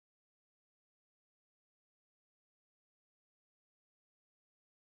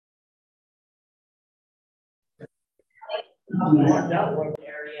That one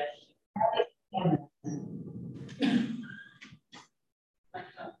area.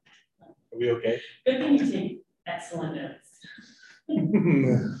 Are we okay? Good thing you take excellent notes.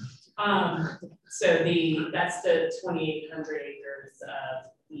 So that's the 2,800 acres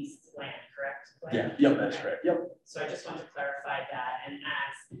of leased land, correct? Yeah, yep, that's correct. Yep. So I just want to clarify that. And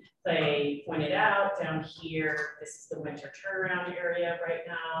as Clay pointed out, down here, this is the winter turnaround area right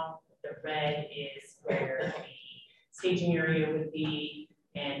now. The red is where the staging area would be.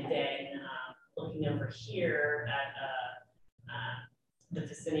 And then looking over here at the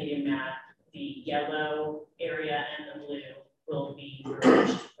vicinity map, the yellow area and the blue will be merged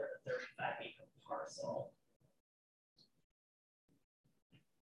for the 35-acre parcel.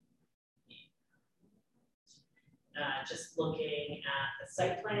 Just looking at the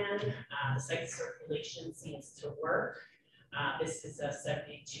site plan, the site circulation seems to work. This is a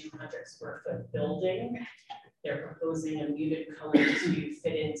 7,200 square foot building. They're proposing a muted color to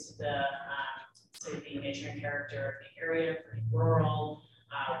fit into the nature and character of the area, pretty rural.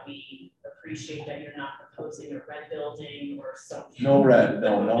 We appreciate that you're not proposing a red building or something. No red,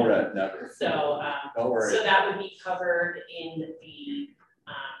 no red, never. So, don't worry. So that would be covered in the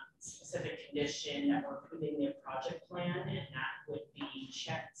specific condition that we're approving the project plan, and that would be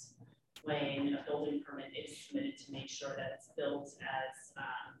checked when a building permit is submitted to make sure that it's built as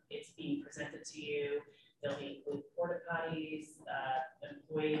it's being presented to you. There'll be porta potties,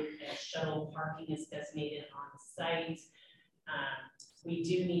 employee shuttle parking is designated on the site. We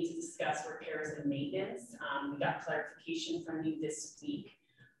do need to discuss repairs and maintenance. We got clarification from you this week.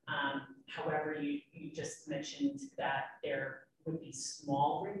 However, you just mentioned that there would be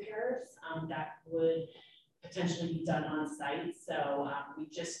small repairs that would potentially be done on site. So we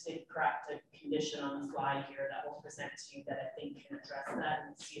just did craft a condition on the fly here that we'll present to you that I think can address that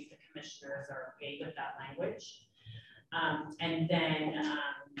and see if the commissioners are okay with that language. And then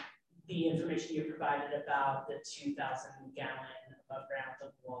the information you provided about the 2,000 gallon above ground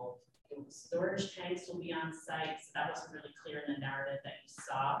double storage tanks will be on site. So that wasn't really clear in the narrative that you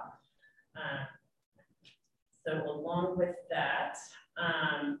saw. So along with that,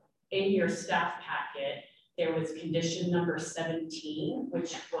 in your staff packet, there was condition number 17,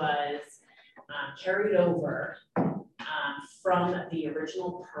 which was carried over from the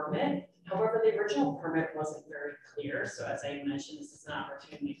original permit. However, the original permit wasn't very clear. So as I mentioned, this is an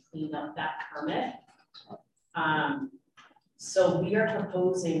opportunity to clean up that permit. So we are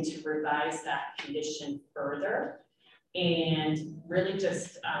proposing to revise that condition further and really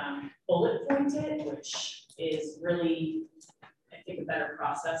just bullet point it, which is really, I think, a better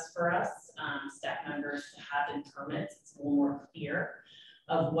process for us, staff members to have in permits. It's a little more clear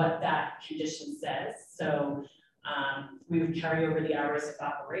of what that condition says. So we would carry over the hours of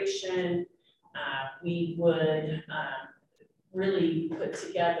operation. We would really put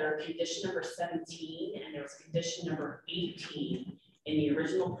together condition number 17, and there was condition number 18 in the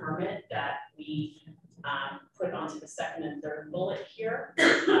original permit that we put onto the second and third bullet here.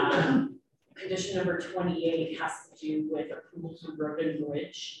 Condition number 28 has to do with approval to road and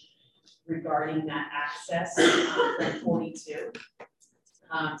bridge regarding that access from 42.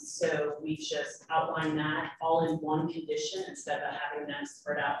 So we just outlined that all in one condition instead of having them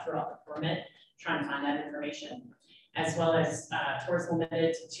spread out throughout the permit, trying to find that information, as well as tours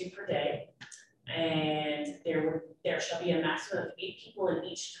limited to 2 per day. And there shall be a maximum of 8 people in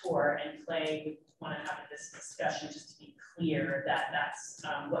each tour, and Clay would want to have this discussion just to be clear that that's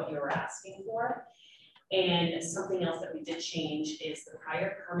what you're asking for. And something else that we did change is the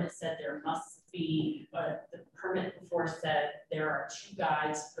prior permit said there must be, the permit before said there are 2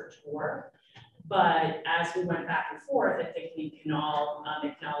 guides per tour. But as we went back and forth, I think we can all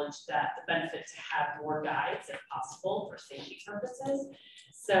acknowledge that the benefit to have more guides if possible for safety purposes.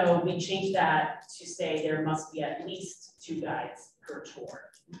 So we changed that to say there must be at least 2 guides per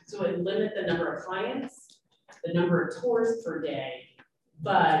tour. So it limit the number of clients, the number of tours per day,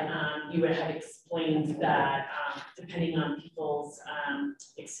 but you had explained that depending on people's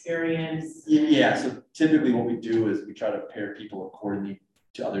experience. Yeah, so typically what we do is we try to pair people accordingly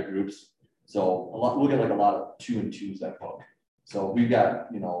to other groups. So we'll get like a lot of 2 and 2s that book. So we've got,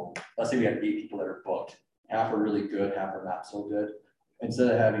 let's say we have 8 people that are booked. Half are really good, half are not so good.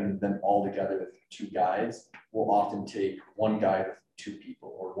 Instead of having them all together with 2 guides, we'll often take 1 guide with 2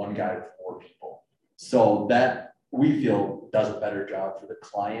 people or 1 guide with 4 people. So that we feel does a better job for the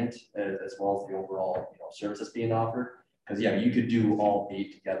client as well as the overall service that's being offered. Because yeah, you could do all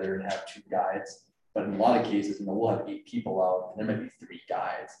 8 together and have 2 guides, but in a lot of cases, we'll have 8 people out and there might be 3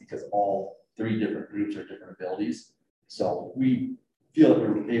 guides because all 3 different groups are different abilities. So we feel that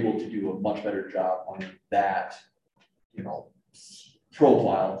we're able to do a much better job on that you know,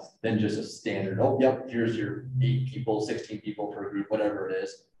 profile than just a standard, oh, yep, here's your 8 people, 16 people per group, whatever it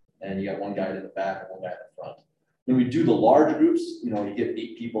is. And you got one guy in the back and one guy in the front. When we do the large groups, you know, you get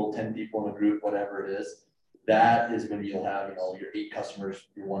 8 people, 10 people in a group, whatever it is. That is when you'll have, you know, your 8 customers,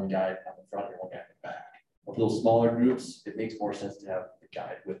 your one guy on the front, your one guy in the back. Of those smaller groups, it makes more sense to have the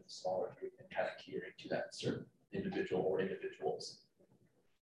guide with the smaller group and kind of catering to that certain individual or individuals.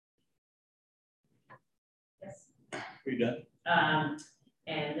 Yes. Are you done?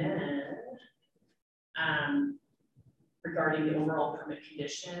 And then, regarding the overall permit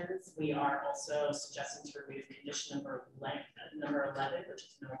conditions, we are also suggesting to remove condition number 11, which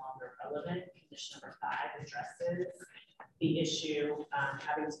is no longer relevant. Condition number 5 addresses the issue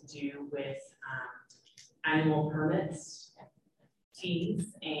having to do with annual permits,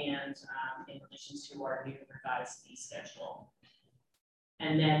 fees, and in relation to our new revised fee schedule.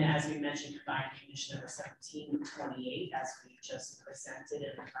 And then, as we mentioned, combined condition number 17 and 28, as we just presented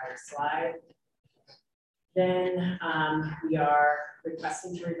in the prior slide. Then we are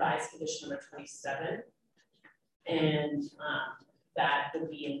requesting to revise condition number 27, and that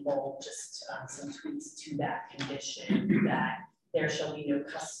would be in bold, just some tweaks to that condition, that there shall be no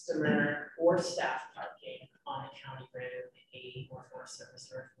customer or staff parking on the county road 80 or Forest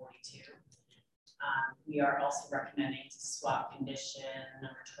Service Road 42. We are also recommending to swap condition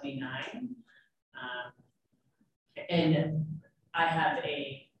number 29. And I have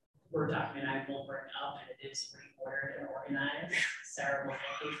a Word document I will bring up, and it is reordered and organized. Sarah will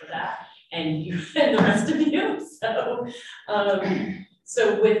thank you for that, and you and the rest of you.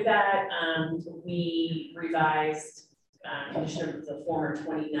 So with that, we revised condition of the former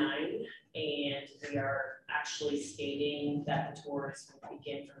 29, and we are actually stating that the tours will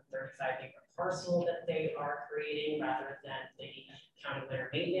begin from a 35-acre parcel that they are creating rather than the county winter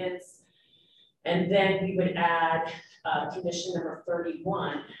maintenance. And then we would add condition number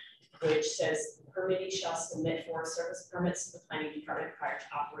 31, which says permittee shall submit Forest Service permits to the planning department prior to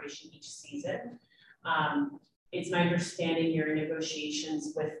operation each season. It's my understanding you're in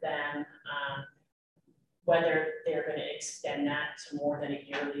negotiations with them, whether they're going to extend that to more than a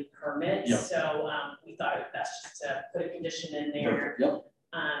yearly permit. Yep. So we thought it best just to put a condition in there. Yep.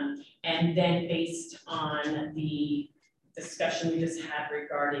 And then based on the discussion we just had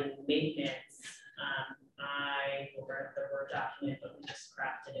regarding maintenance, I will bring up the Word document, but we just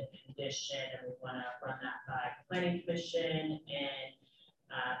crafted a condition, and we want to run that by the Planning Commission and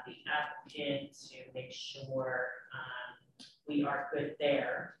the applicant to make sure we are good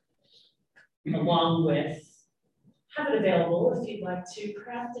there, along with have it available if you'd like to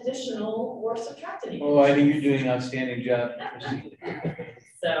craft additional or subtract any. Oh, I think you're doing an outstanding job.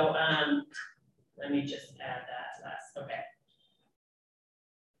 So let me just add that last. Okay.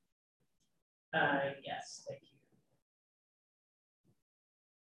 Yes, thank you.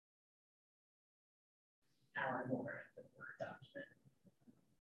 Alan Moore, the Word document.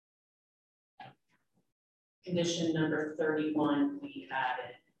 Condition number 31 we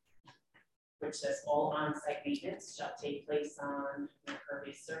added, which says all on-site maintenance shall take place on the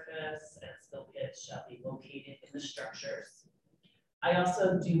impervious surface, and spill pits shall be located in the structures. I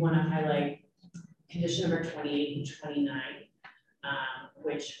also do want to highlight condition number 28 and 29,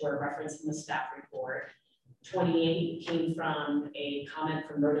 which were referenced in the staff report. 28 came from a comment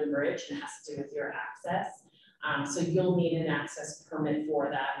from Road and Bridge and has to do with your access. So you'll need an access permit for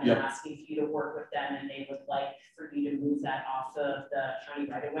that, and I'm asking for you to work with them, and they would like for you to move that off of the county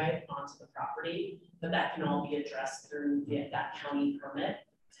right of way onto the property, but that can all be addressed through that county permit.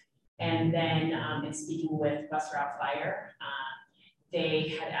 And then in speaking with West Route Fire,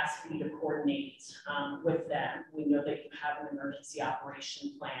 they had asked for you to coordinate with them. We know that you have an emergency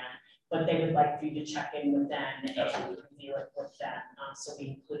operation plan, but they would like for you to check in with them and review it with them. So we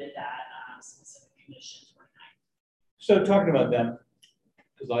included that specific condition 29. So talking about them,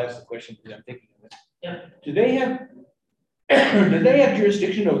 because I'll ask the question because I'm thinking of it. Yep. Do they have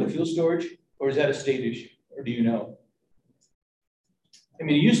jurisdiction over the fuel storage, or is that a state issue, or do you know? I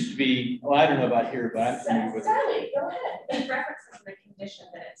mean, it used to be, well, I don't know about here, but I'm familiar with Sally, go ahead. It references in the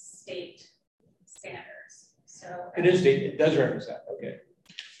condition that it's state standards. So it is state, it does reference that, okay.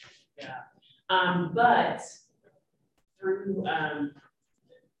 Yeah. But through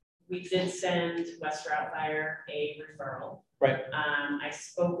we did send West Route Fire a referral. Right. I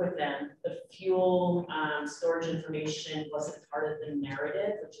spoke with them. The fuel storage information wasn't part of the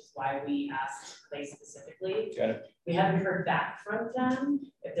narrative, which is why we asked Clay specifically. Got it. We haven't heard back from them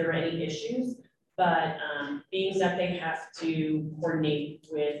if there are any issues, but being that they have to coordinate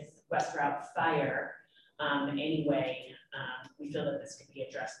with West Route Fire anyway, we feel that this could be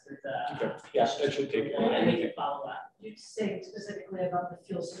addressed through the. Okay. Yeah, that should take- And we can follow up. You'd say specifically about the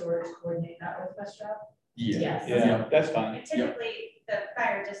fuel storage, coordinate that with West Drop? Yes. Yeah, that's fine. Typically, the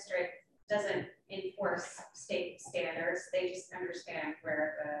fire district doesn't enforce state standards, they just understand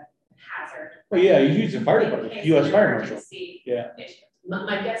where the hazard. Well, yeah, you use the fire department, In case US of Fire Marshal. emergency Yeah. issue.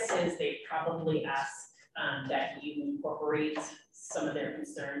 My guess is they probably ask that you incorporate some of their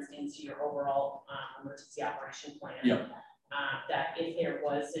concerns into your overall emergency operation plan. Yeah. That if there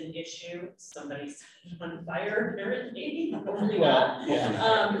was an issue, somebody's on fire, apparently, hopefully Well, not.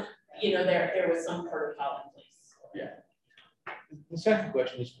 yeah. You know, there was some protocol in place. The second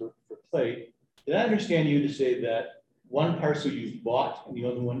question is for Clay. Did I understand you to say that one parcel you bought and the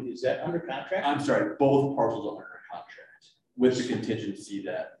other one, is that under contract? I'm sorry, both parcels are under contract with the contingency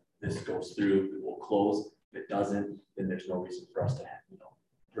that this goes through, it will close. If it doesn't, then there's no reason for us to have,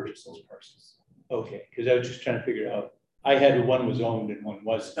 purchase those parcels. Okay, because I was just trying to figure out, I had one was owned and one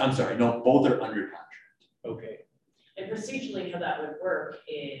wasn't. I'm sorry, no, both are under contract. Okay, And procedurally, how that would work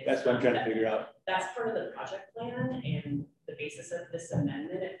is. that's what I'm trying to figure out. That's part of the project plan and the basis of this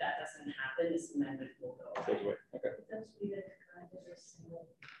amendment. If that doesn't happen, this amendment will go Goes away. away. Okay. That's we did kind of a single.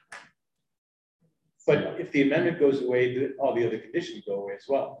 But if the amendment goes away, all the other conditions go away as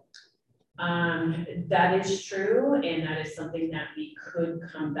well. That is true, and that is something that we could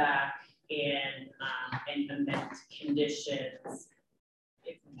come back and amend conditions.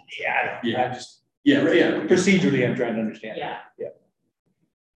 Yeah, I don't, Yeah. I just, Yeah, right, yeah. procedurally, I'm trying to understand. Yeah.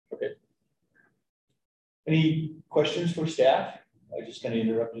 Okay. Any questions for staff? I just kind of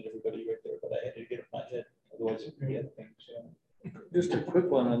interrupted everybody right there, but I had to get it in my head, otherwise we had things, Just a quick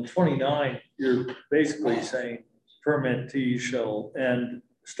one on 29, you're basically saying permittee shall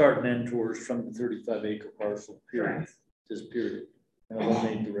start and end tours from the 35-acre parcel, period, Correct. just period, and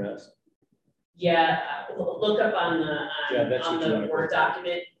eliminate the rest. Yeah, look up on Yeah, that's on what you the wanna Word go.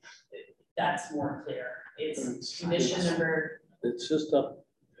 document. That's more clear. It's condition number. It's just up.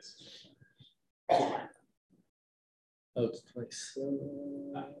 Oh, it's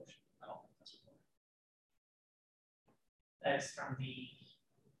 27. That's from the.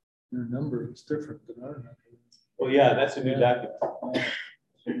 Your number is different than our number. Oh, yeah, that's a new document.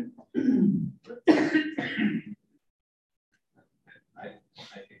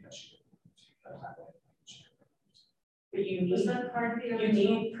 But you Was need, that part of the you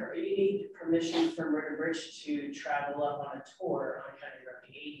original? need permission from Road and Bridge to travel up on a tour on County Road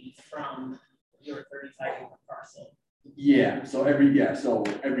 80 from your 35-acre parcel. Yeah, so every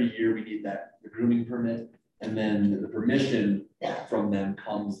year we need that, the grooming permit, and then the permission from them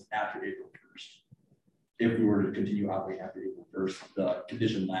comes after April 1st. If we were to continue operating after April 1st, the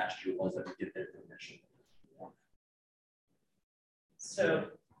condition last year was that we get their permission. So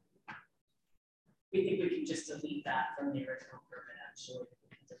we think we can just delete that from the original permit, actually.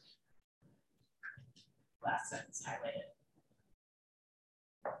 Last sentence highlighted.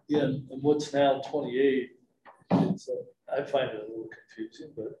 Yeah, and what's now 28, it's, I find it a little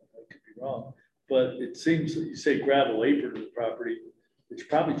confusing, but I could be wrong. But it seems that you say gravel apron to the property, which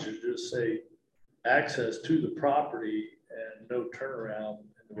probably should just say access to the property and no turnaround in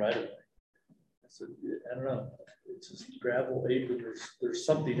the right of way. So, I don't know, it's just gravel apron, there's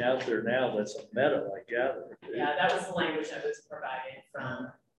something out there now that's a meadow, I gather. Yeah, that was the language that was provided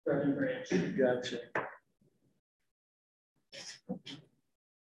from Road and Bridge. Gotcha.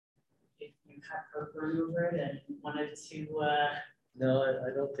 If you have heard over it and wanted to No, I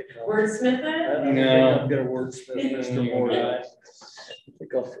don't think I'll. wordsmith I it. don't No. think I'm gonna wordsmith Mr. Moore. I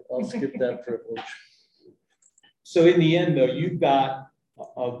think I'll skip that privilege. So in the end, though, you've got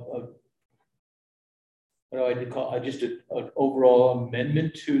what do I call, just an overall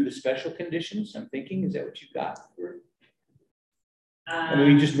amendment to the special conditions, I'm thinking, is that what you've got? I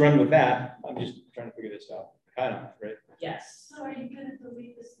mean, we just run with that, I'm just trying to figure this out, kind of, right? Yes. So are you gonna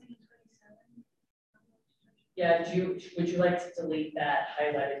delete this thing in 27? Yeah, would you like to delete that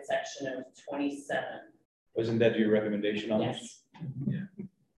highlighted section of 27? Wasn't that your recommendation on this? Yes. If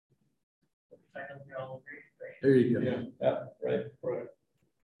I don't all agree, great. There you go. Yeah, right.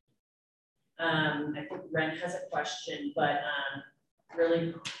 I think Ren has a question, but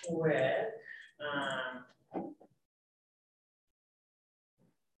really quick,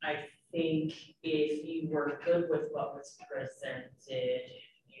 I think if you were good with what was presented,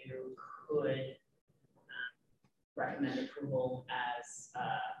 you could recommend approval as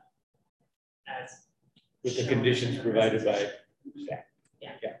With the shown conditions in the provided by presentation. staff.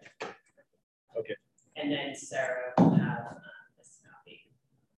 Yeah. Yeah. Okay. And then Sarah will have this copy.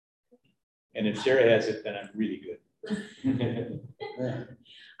 And if Sarah has it, then I'm really good. Ren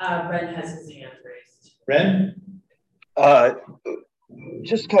has his hand raised. Ren?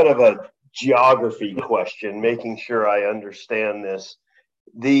 Just kind of a geography question, making sure I understand this.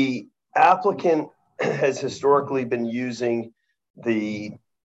 The applicant has historically been using the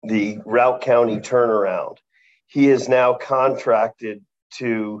Routt County turnaround. He is now contracted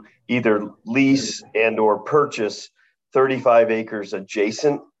to either lease and or purchase 35 acres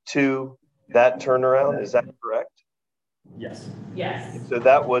adjacent to that turnaround. Is that correct? Yes. Yes. So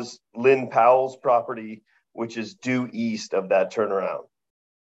that was Lynn Powell's property, which is due east of that turnaround.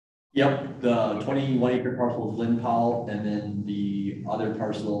 Yep, the 21 acre parcel is Lynn Powell, and then the other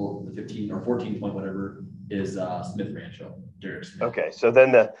parcel, the 15 or 14 point whatever, is Smith Rancho, Derek Smith. Okay, so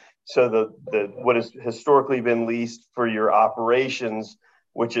then the what has historically been leased for your operations,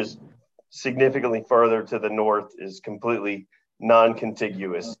 which is significantly further to the north, is completely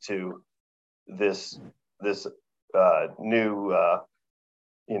non-contiguous to this new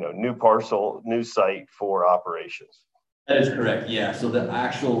new parcel, new site for operations. That is correct, yeah. So the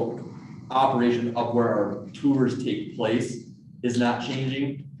actual operation of where our tours take place is not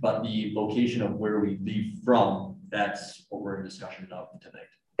changing, but the location of where we leave from, that's what we're in discussion of tonight.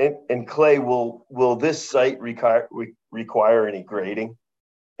 And Clay, will this site require any grading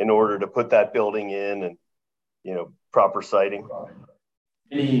in order to put that building in and, proper siting?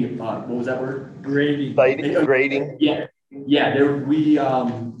 Any, what was that word? Grading. Grading? Yeah,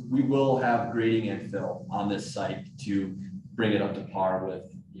 we will have grading and fill on this site to bring it up to par with,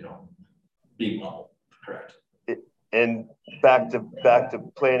 being level, correct. And back to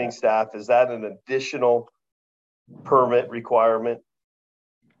planning staff, is that an additional permit requirement?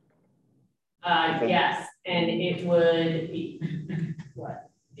 Yes, and it would be, what?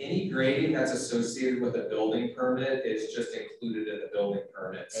 Any grading that's associated with a building permit is just included in the building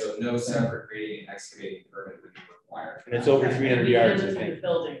permit. So no separate grading and excavating permit would be required. And it's over 300 yards, I think.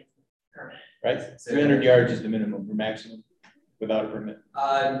 Building permit. Right? 300 yards is the minimum or maximum without a permit.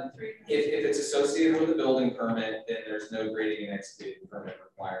 If it's associated with a building permit, then there's no grading and excavating permit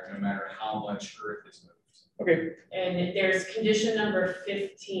required, no matter how much earth is moved. Okay. And there's condition number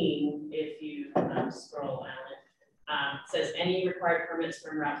 15, if you scroll, Alan. Says any required permits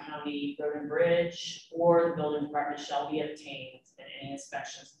from Routt County Road and Bridge or the building department shall be obtained and any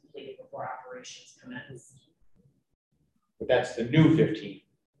inspections completed before operations commence. But that's the new 15.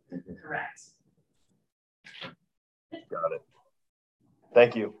 Correct. Got it.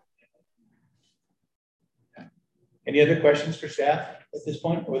 Thank you. Any other questions for staff at this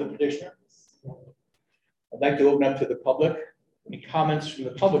point or the petitioner? I'd like to open up to the public. Any comments from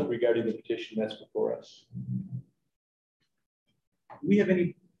the public regarding the petition that's before us? Do we have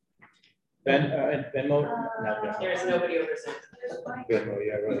any Venmo? There's nobody over Zoom. Venmo,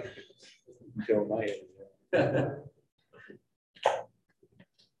 yeah, right. Joe Maya.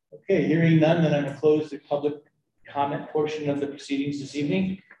 Okay, hearing none, then I'm going to close the public comment portion of the proceedings this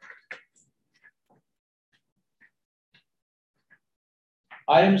evening.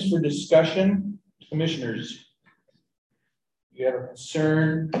 Items for discussion, commissioners. You have a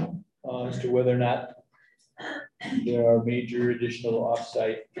concern as to whether or not there are major additional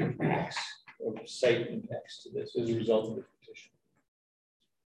off-site impacts or site impacts to this as a result of the petition.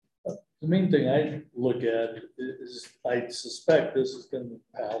 The main thing I look at is I suspect this is going to be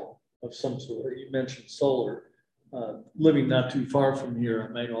power of some sort. You mentioned solar. Living not too far from here,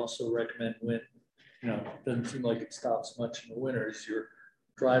 I might also recommend wind. Doesn't seem like it stops much in the winters. Your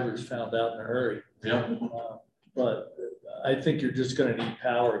drivers found out in a hurry. Yeah. But I think you're just going to need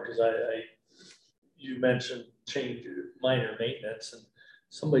power because you mentioned change minor maintenance, and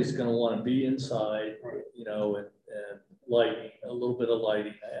somebody's going to want to be inside, and lighting, a little bit of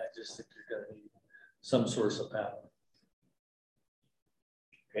lighting. I just think you're going to need some source of power.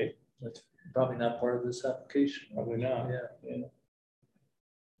 Okay, that's probably not part of this application. Probably not. Yeah.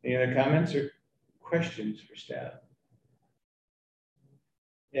 Any other comments or questions for staff?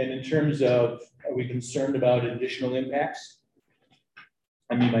 And in terms of, are we concerned about additional impacts?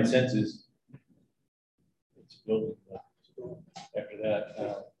 I mean, my sense is it's building. After that,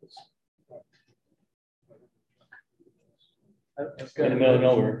 I've got in the middle of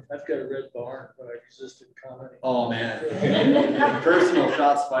nowhere. I've got a red barn, but I resisted commenting. Oh man, personal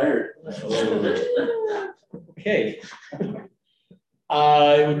shots fired. Okay.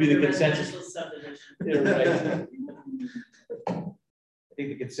 It would be the consensus. Yeah, right. I think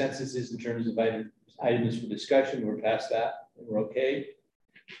the consensus is in terms of items for discussion. We're past that. We're okay.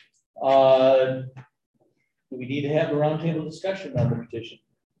 Do we need to have a roundtable discussion on the petition?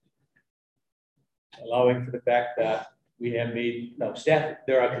 Allowing for the fact that we have made,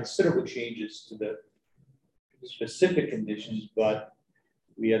 there are considerable changes to the specific conditions, but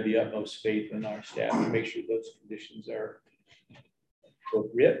we have the utmost faith in our staff to make sure those conditions are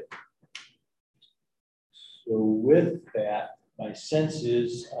appropriate. So with that, my sense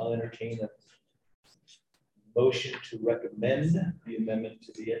is I'll entertain a motion to recommend the amendment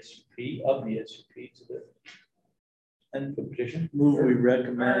to the SUP to the and the petition. Move we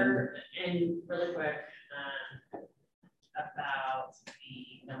recommend. And really quick, about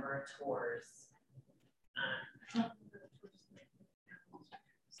the number of tours.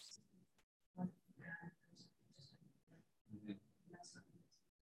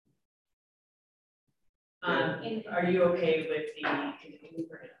 Are you okay with the?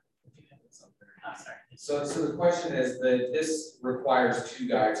 Oh, sorry. So the question is that this requires 2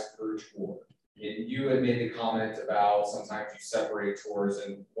 guides per tour. And you had made the comment about sometimes you separate tours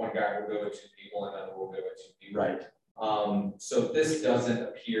and one guy will go with 2 people and another will go with 2 people. Right. So this doesn't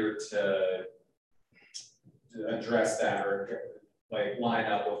appear to address that or like line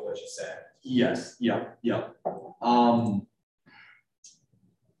up with what you said. Yes, yep.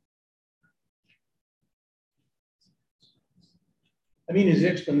 I mean, his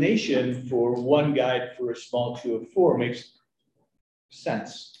explanation for one guide for a small 2 of 4 makes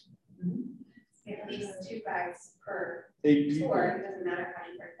sense. At least 2 guides per They, tour, it doesn't matter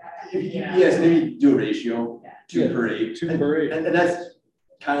how you break that up. Yeah. Yes, maybe do a ratio, Yeah. 2 per 8. 2 per 8. And that's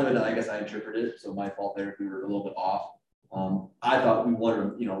kind of what I guess I interpreted it, so my fault there if we were a little bit off. I thought we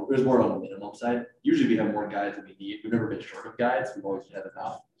wanted, there's more on the minimum side. Usually we have more guides than we need. We've never been short of guides. We've always had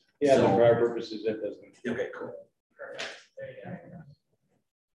enough. yeah, So- but for our purposes, that doesn't. Okay, cool. Perfect. There you go.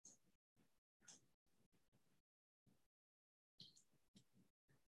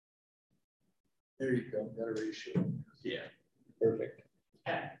 There you go, got a ratio. Yeah. Perfect.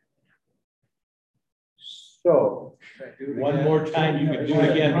 Okay. So, Can I do it one again? more time, you can do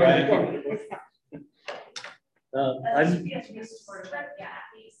it again, Brian. I'm, You have to be supportive, but yeah, at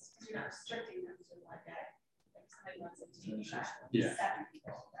least, because you're not restricting them to one guy. Like somebody wants it to be Yeah. 7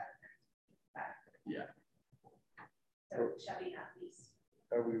 people. Yeah. So it shall be at least.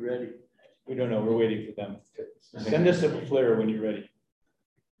 are we ready? We don't know, we're waiting for them. Send us a flare when you're ready.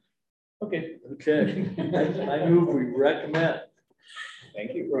 Okay, Okay, I move we recommend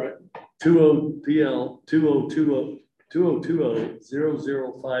thank you, Brian. 20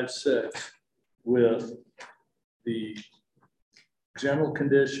 0056 with the general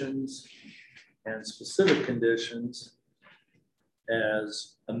conditions and specific conditions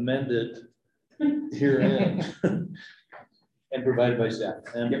as amended herein And provided by staff.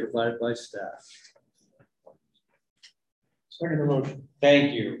 and provided by staff. Second motion.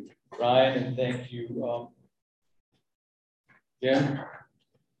 Thank you, Brian, and thank you, Jim.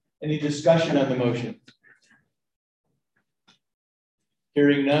 Any discussion on the motion?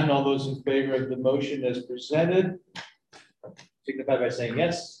 Hearing none, all those in favor of the motion as presented, signify by saying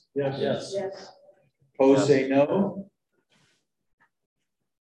yes. Yes. Yes. Opposed, say no.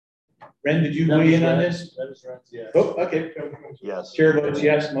 Ren, did you That weigh was in on Ren. this? That is right, yes. Oh, okay. Yes. Chair votes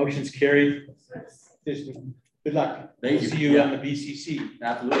yes, motion's carried. Good luck. Thank you. See you on the BCC.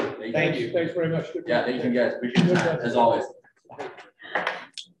 Absolutely. Thank you. Thanks very much. Good Yeah, thank you guys. Appreciate your time, as always.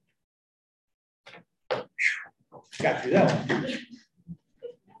 Got through that one.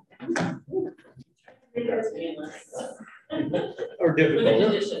 It was painless. Or With the difficult.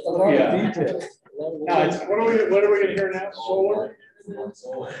 conditions. A lot of Yeah. details. No, it's- What are we gonna hear now? Solar?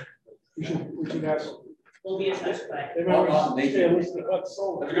 Solar. We should have. We'll be in touch with that. They Well, might thank stay you. listening about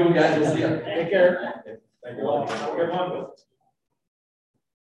solar. Have a good one, guys. We'll see you. Take care. Thank you. Have a good one.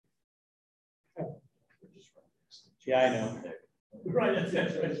 Yeah, I know. Right,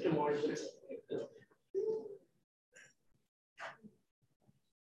 that's good morning.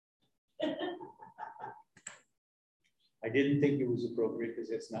 I didn't think it was appropriate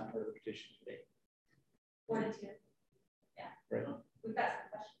because it's not her petition today. 42. Yeah. Right. We've got some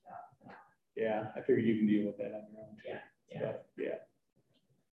questions about. Yeah, I figured you can deal with that on your own. Yeah, yeah. But, yeah.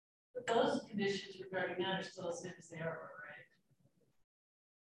 But those conditions regarding that are still the same as they are, right?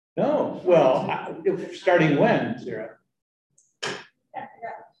 No, well, starting when, Sarah? Yeah, figure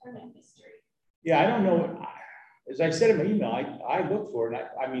out the permit history. Yeah, I don't know. As I said in my email, I looked for it.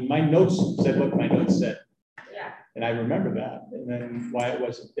 I mean, my notes said what my notes said. Yeah, And I remember that. And then why it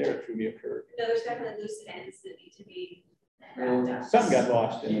wasn't there threw me a curve. no, there's definitely loose ends that need to be wrapped up. Something got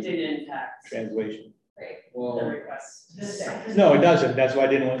lost in It the didn't impact translation. Great. the Well, request. No, it doesn't. That's why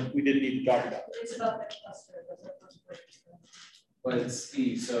we didn't need to talk about it. It's about the cluster. but it's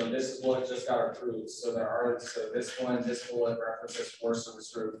Steve, so this is what just got approved, so this bullet references Forest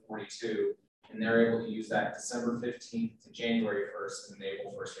Service Road 42. And they're able to use that December 15th to January 1st and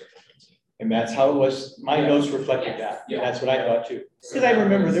April 1st, April 15th. And that's how it was, my Yeah. notes reflected Yes. that, Yeah. that's what I thought too. So Because I that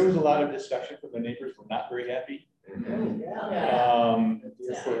remember was- there was a lot of discussion from the neighbors, were not very happy. Yeah.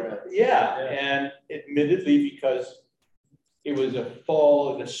 Yeah, and admittedly, because it was a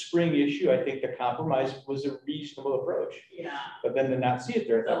fall and a spring issue, I think the compromise was a reasonable approach. Yeah. But then to not see it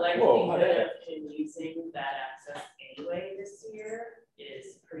there, I The thought, whoa, how likelihood did of him using that access anyway this year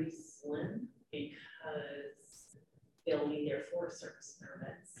is pretty slim because they'll need their Forest Service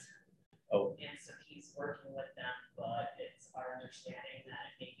permits. Oh. And so he's working with them, but it's our understanding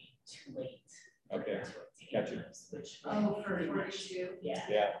that it may be too late. for Okay, him to obtain gotcha. those, which. Oh, for pretty much- 42. Yeah.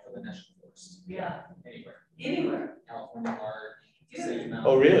 Yeah. For the national forest, Yeah, anywhere, anywhere. California Park, Sage Mountain.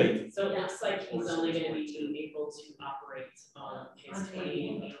 Oh, really? So it looks like he's only gonna be able to operate on his On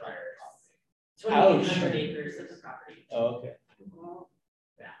 28 acres. Ouch. 2,800 acres of the property. Oh, okay.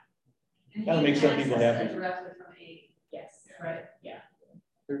 And That'll he make some can people access happy. it directly from 8, Yes. right?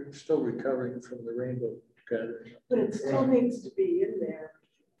 They're still recovering from the rainbow gathering. But it still needs to be in there.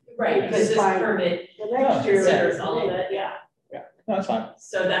 Right, because this By permit The next year. considers all of it, yeah. No, that's fine.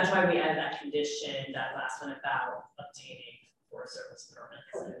 So that's why we added that condition, that last one about obtaining Forest Service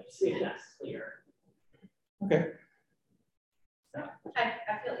permits, and we made that clear. Okay.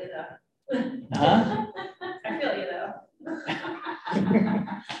 I feel you though. Huh? I feel you though.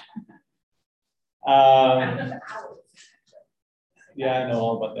 I don't know the hours. Yeah, I know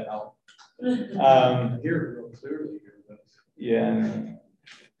all about that owl. I hear it real clearly here, but. Yeah.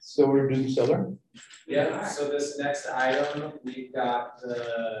 So we're doing solar? Yeah, so this next item, we've got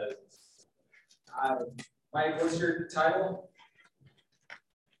the, Mike, what's your title?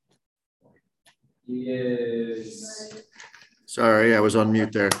 He is, Sorry, I was on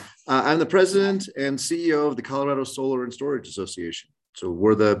mute there. I'm the president and CEO of the Colorado Solar and Storage Association. So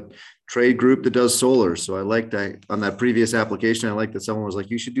we're the trade group that does solar. So I like that on that previous application. I like that someone was like,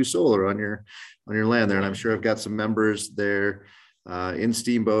 you should do solar on your land there. And I'm sure I've got some members there in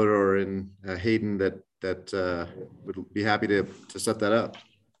Steamboat or in Hayden that would be happy to set that up.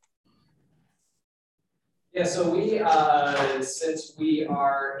 yeah, so we, since we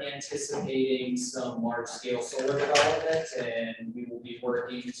are anticipating some large scale solar development and we will be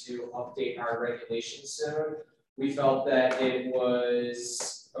working to update our regulations soon, we felt that it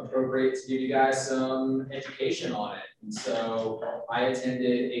was appropriate to give you guys some education on it. And so I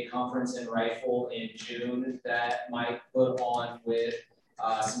attended a conference in Rifle in June that Mike put on with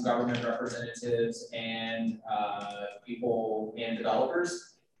some government representatives and people and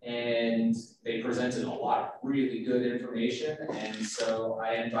developers. And they presented a lot of really good information. And so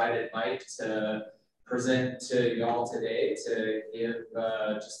I invited Mike to present to y'all today to give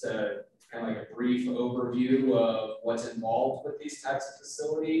just a kind of like a brief overview of what's involved with these types of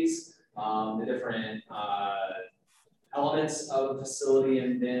facilities, the different elements of the facility,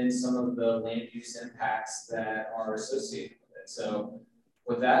 and then some of the land use impacts that are associated with it. So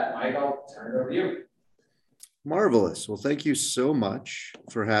with that, Mike, I'll turn it over to you. Marvelous. Well, thank you so much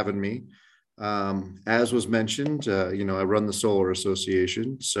for having me. As was mentioned, I run the Solar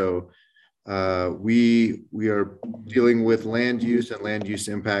Association. So we are dealing with land use and land use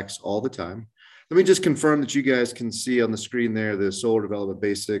impacts all the time. Let me just confirm that you guys can see on the screen there the solar development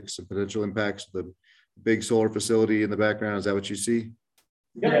basics and potential impacts of the big solar facility in the background. Is that what you see?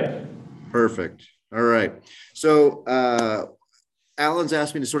 Yeah. Perfect. All right. So Alan's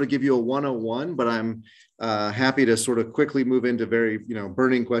asked me to sort of give you a 101, but I'm happy to sort of quickly move into very,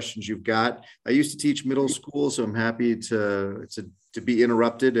 burning questions you've got. I used to teach middle school, so I'm happy to be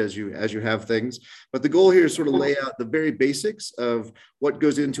interrupted as you have things. But the goal here is sort of lay out the very basics of what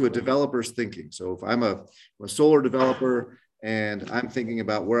goes into a developer's thinking. So if I'm a solar developer and I'm thinking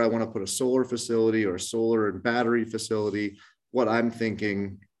about where I want to put a solar facility or a solar and battery facility, what I'm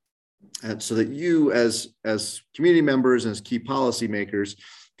thinking, and so that you as community members and as key policymakers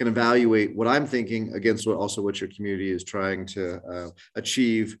can evaluate what I'm thinking against what your community is trying to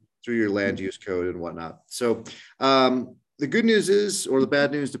achieve through your land use code and whatnot. So the good news is, or the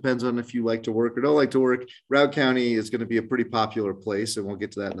bad news, depends on if you like to work or don't like to work. Broward County is going to be a pretty popular place, and we'll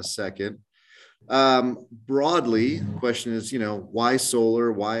get to that in a second. Broadly, the question is, why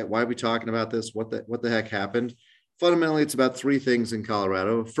solar? Why are we talking about this? What the heck happened? Fundamentally, it's about three things in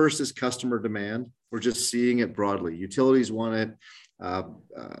Colorado. First is customer demand. We're just seeing it broadly. Utilities want it,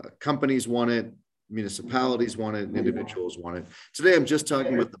 companies want it, municipalities want it, and individuals want it. Today, I'm just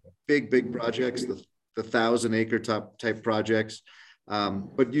talking about the big projects, the 1,000-acre type projects.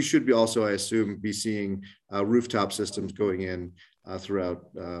 But you should be also, I assume, be seeing rooftop systems going in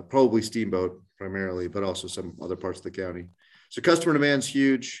throughout, probably Steamboat primarily, but also some other parts of the county. So customer demand is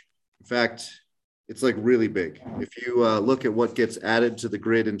huge. In fact, It's like really big. If you look at what gets added to the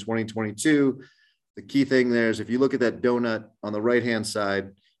grid in 2022, the key thing there is if you look at that donut on the right-hand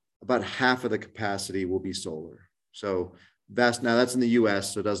side, about half of the capacity will be solar. So now that's in the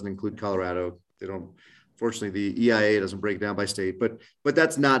US, so it doesn't include Colorado. They don't, fortunately, the EIA doesn't break down by state, but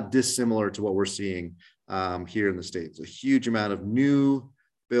that's not dissimilar to what we're seeing here in the States. A huge amount of new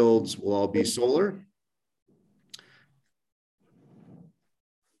builds will all be solar.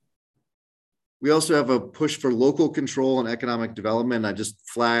 We also have a push for local control and economic development. I just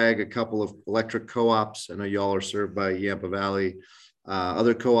flag a couple of electric co-ops. I know y'all are served by Yampa Valley,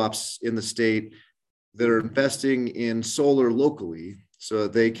 other co-ops in the state that are investing in solar locally so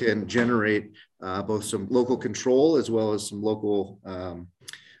that they can generate both some local control as well as some local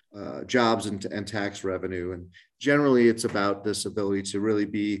jobs and tax revenue. And generally it's about this ability to really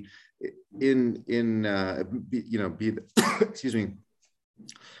be excuse me,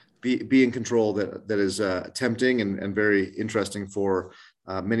 be in control that is tempting and very interesting for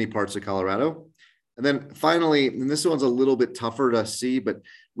many parts of Colorado. And then finally, and this one's a little bit tougher to see, but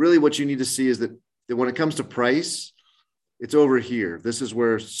really what you need to see is that when it comes to price, it's over here. This is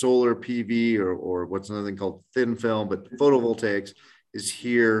where solar PV or what's another thing called thin film, but photovoltaics is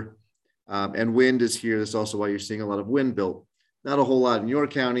here and wind is here. That's also why you're seeing a lot of wind built. Not a whole lot in your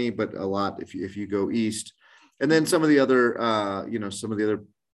county, but a lot if you go east. And then some of the other, some of the other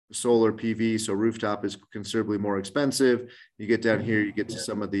solar PV, so rooftop is considerably more expensive. You get down here, you get to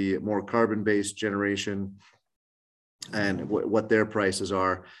some of the more carbon-based generation and what their prices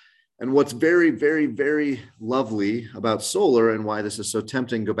are. And what's very, very, very lovely about solar and why this is so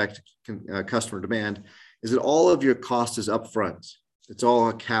tempting, go back to customer demand, is that all of your cost is upfront. It's all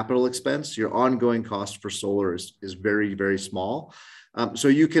a capital expense. Your ongoing cost for solar is very, very small. So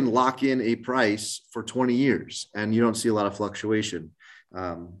you can lock in a price for 20 years and you don't see a lot of fluctuation.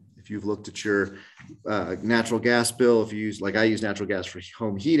 If you've looked at your natural gas bill, if you use, like I use natural gas for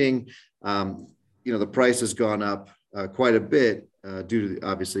home heating, the price has gone up quite a bit due to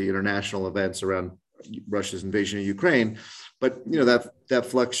obviously international events around Russia's invasion of Ukraine. But that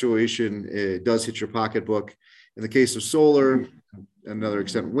fluctuation does hit your pocketbook. In the case of solar, another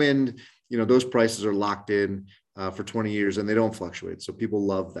extent wind, those prices are locked in for 20 years and they don't fluctuate. So people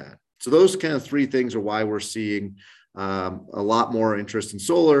love that. So those kind of three things are why we're seeing a lot more interest in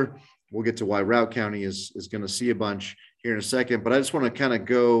solar. We'll get to why Routt County is going to see a bunch here in a second, but I just want to kind of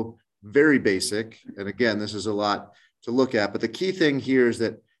go very basic. And again, this is a lot to look at, but the key thing here is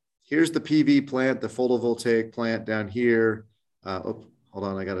that here's the PV plant, the photovoltaic plant down here. Hold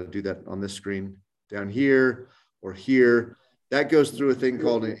on, I got to do that on this screen down here or here. That goes through a thing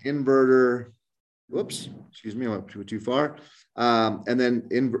called an inverter. Whoops, excuse me, I went too far. And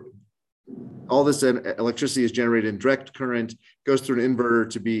then all this electricity is generated in direct current, goes through an inverter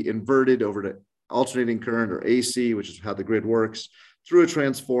to be inverted over to alternating current or AC, which is how the grid works, through a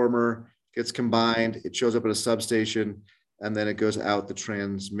transformer, gets combined, it shows up at a substation, and then it goes out the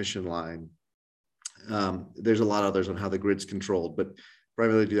transmission line. There's a lot of others on how the grid's controlled, but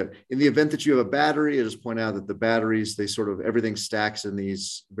primarily do that. In the event that you have a battery, I just point out that the batteries, everything stacks in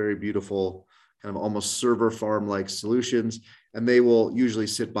these very beautiful kind of almost server farm-like solutions, and they will usually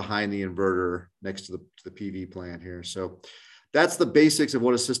sit behind the inverter next to the PV plant here. So that's the basics of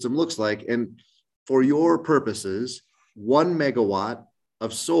what a system looks like. And for your purposes, 1 megawatt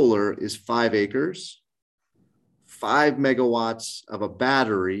of solar is 5 acres. 5 megawatts of a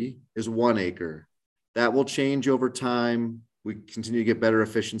battery is 1 acre. That will change over time. We continue to get better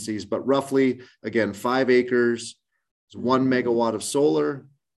efficiencies, but roughly, again, 5 acres is 1 megawatt of solar.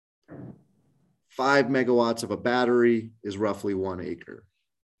 5 megawatts of a battery is roughly 1 acre.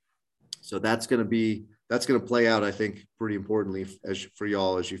 So that's going to play out, I think, pretty importantly for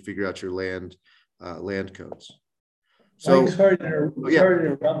y'all as you figure out your land codes. So, sorry to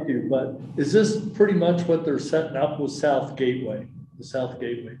interrupt you, but is this pretty much what they're setting up with South Gateway, the South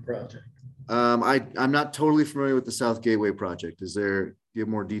Gateway project? I'm not totally familiar with the South Gateway project. Do you have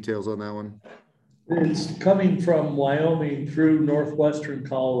more details on that one? It's coming from Wyoming through northwestern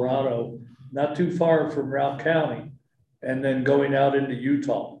Colorado, not too far from Routt County, and then going out into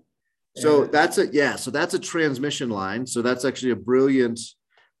Utah. So that's a transmission line. So that's actually a brilliant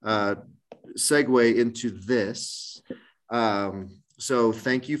segue into this. So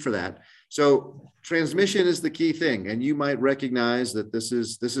thank you for that. So transmission is the key thing, and you might recognize that this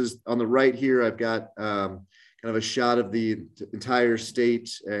is on the right here. I've got kind of a shot of the entire state,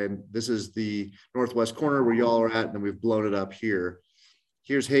 and this is the northwest corner where y'all are at, and then we've blown it up here.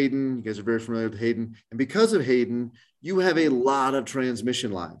 Here's Hayden. You guys are very familiar with Hayden, and because of Hayden, you have a lot of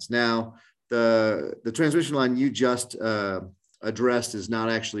transmission lines. Now, the transmission line you just addressed is not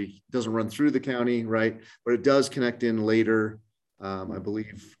actually, doesn't run through the county, right? But it does connect in later. I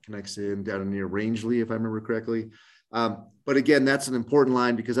believe connects in down near Rangeley, if I remember correctly. But again, that's an important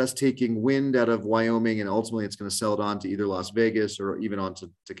line because that's taking wind out of Wyoming, and ultimately it's going to sell it on to either Las Vegas or even on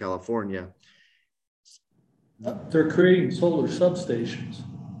to California. They're creating solar substations.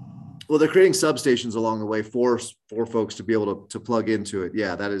 Well, they're creating substations along the way for folks to be able to plug into it.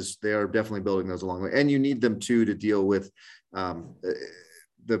 Yeah, they are definitely building those along the way. And you need them too to deal with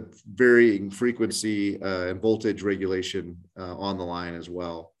the varying frequency and voltage regulation on the line as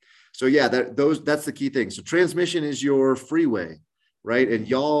well. So yeah, that's the key thing. So transmission is your freeway, right? And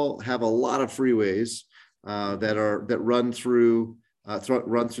y'all have a lot of freeways that run through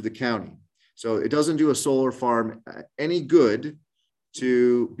the county. So it doesn't do a solar farm any good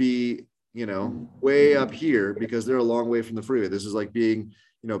to be, way up here because they're a long way from the freeway. This is like being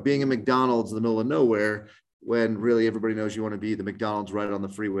a McDonald's in the middle of nowhere when really everybody knows you want to be the McDonald's right on the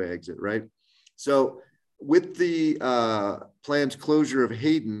freeway exit, right? So with the planned closure of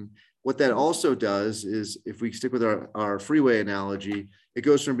Hayden, what that also does is, if we stick with our freeway analogy, it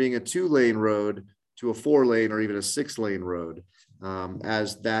goes from being a 2-lane road to a 4-lane or even a 6-lane road,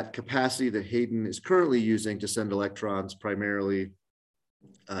 as that capacity that Hayden is currently using to send electrons primarily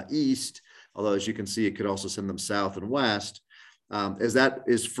east, although as you can see, it could also send them south and west. As that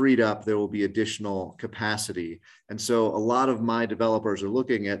is freed up, there will be additional capacity. And so a lot of my developers are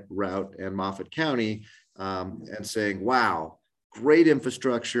looking at Routt and Moffat County and saying, wow, great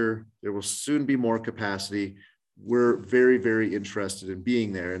infrastructure. There will soon be more capacity. We're very, very interested in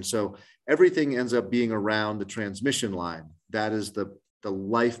being there. And so everything ends up being around the transmission line. That is the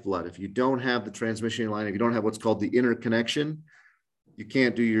lifeblood. If you don't have the transmission line, if you don't have what's called the interconnection, you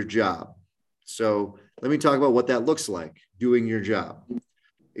can't do your job. So let me talk about what that looks like, doing your job.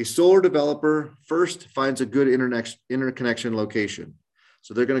 A solar developer first finds a good interconnection location.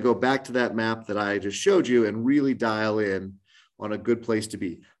 So they're going to go back to that map that I just showed you and really dial in on a good place to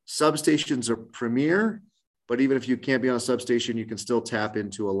be. Substations are premier, but even if you can't be on a substation, you can still tap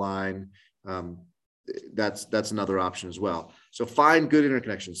into a line. That's another option as well. So find good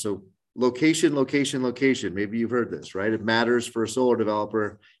interconnection. So location, location, location. Maybe you've heard this, right? It matters for a solar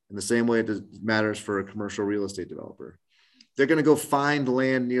developer in the same way it matters for a commercial real estate developer. They're going to go find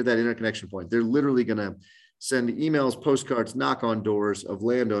land near that interconnection point. They're literally going to send emails, postcards, knock on doors of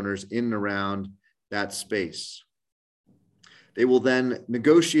landowners in and around that space. They will then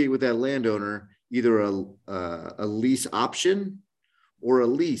negotiate with that landowner either a lease option or a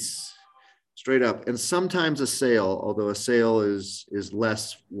lease, straight up, and sometimes a sale, although a sale is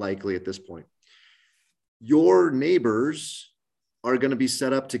less likely at this point. Your neighbors are going to be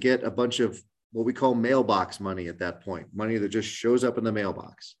set up to get a bunch of what we call mailbox money at that point, money that just shows up in the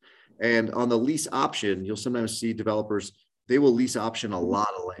mailbox. And on the lease option, you'll sometimes see developers, they will lease option a lot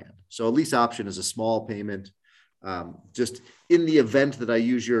of land. So a lease option is a small payment. Just in the event that I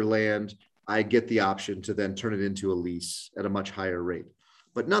use your land, I get the option to then turn it into a lease at a much higher rate.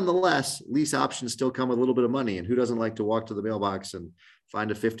 But nonetheless, lease options still come with a little bit of money. And who doesn't like to walk to the mailbox and find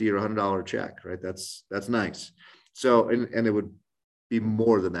a $50 or $100 check, right? That's nice. So, and it would be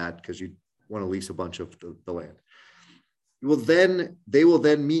more than that because you want to lease a bunch of the land. They will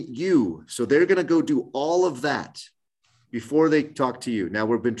then meet you. So they're going to go do all of that before they talk to you. Now,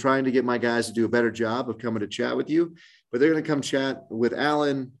 we've been trying to get my guys to do a better job of coming to chat with you, but they're going to come chat with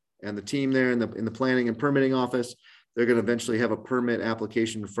Alan and the team there in the planning and permitting office. They're going to eventually have a permit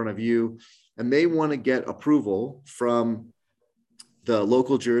application in front of you, and they want to get approval from the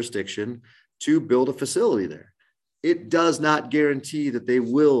local jurisdiction to build a facility there. It does not guarantee that they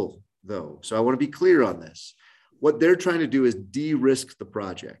will, though. So I want to be clear on this. What they're trying to do is de-risk the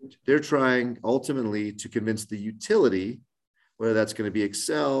project. They're trying ultimately to convince the utility, whether that's going to be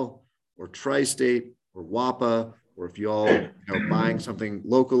Xcel or Tri-State or WAPA, or if you all buying something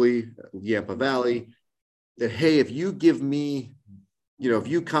locally, Yampa Valley, that, hey, if you give me, if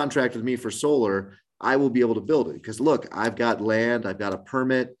you contract with me for solar, I will be able to build it. Because look, I've got land, I've got a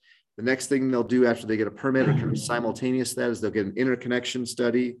permit. The next thing they'll do after they get a permit or kind of simultaneous that is they'll get an interconnection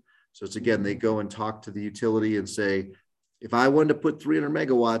study. So it's, again, they go and talk to the utility and say, if I wanted to put 300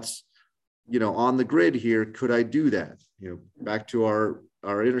 megawatts, on the grid here, could I do that? Back to our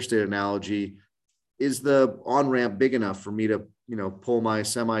interstate analogy, is the on-ramp big enough for me to, pull my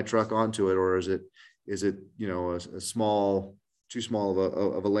semi truck onto it? Or is it a small, too small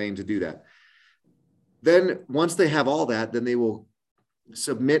of a lane to do that? Then once they have all that, then they will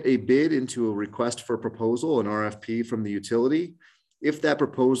submit a bid into a request for proposal, an RFP from the utility. If that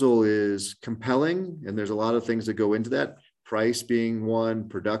proposal is compelling, and there's a lot of things that go into that, price being one,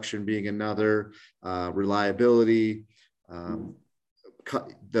 production being another, reliability,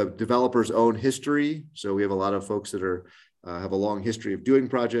 the developer's own history. So we have a lot of folks that are have a long history of doing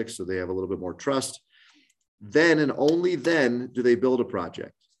projects, so they have a little bit more trust. Then and only then do they build a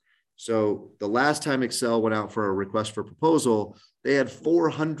project. So the last time Excel went out for a request for proposal, they had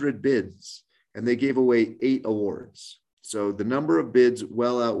 400 bids and they gave away 8 awards. So the number of bids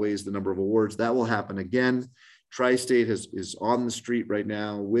well outweighs the number of awards. That will happen again. Tri-State is on the street right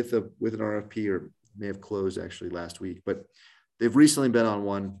now with an RFP, or may have closed actually last week, but they've recently been on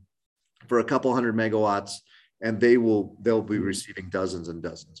one for a couple hundred megawatts, and they'll be receiving dozens and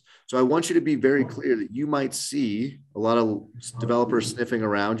dozens. So I want you to be very clear that you might see a lot of developers sniffing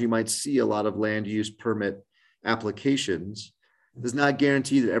around. You might see a lot of land use permit applications. It does not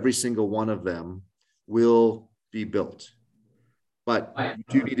guarantee that every single one of them will be built. But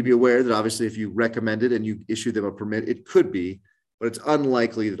you do need to be aware that obviously if you recommend it and you issue them a permit, it could be, but it's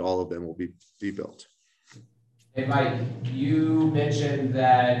unlikely that all of them will be built. Hey, Mike, you mentioned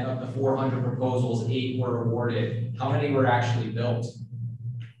that of the 400 proposals, 8 were awarded. How many were actually built?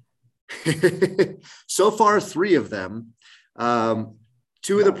 So far, 3 of them. 2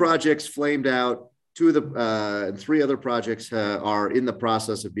 of the projects flamed out. 2 of the and 3 other projects are in the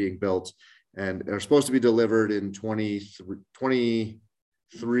process of being built and are supposed to be delivered in 23,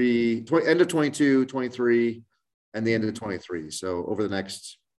 end of 22, 23, and the end of 23. So over the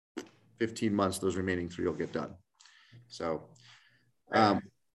next 15 months, those remaining 3 will get done. So another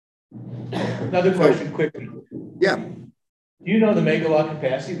question quickly. Yeah. Do you know the megawatt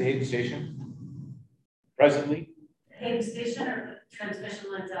capacity of the Hayden Station presently? Hayden Station or the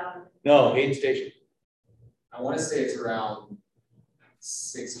transmission lines out? No, Hayden Station. I want to say it's around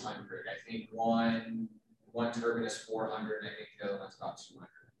 600. I think one turbine is 400. I think the other one's about 200.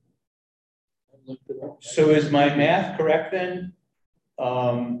 So is my math correct then?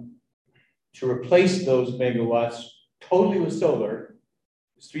 To replace those megawatts totally with solar,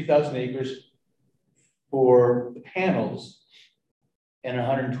 it's 3,000 acres for the panels and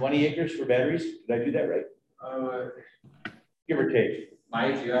 120 acres for batteries. Did I do that right? Give or take.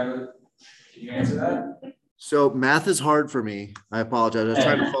 Mike, can you answer that? So math is hard for me. I apologize. I was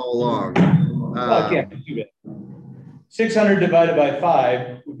trying to follow along. I can't do that. 600 divided by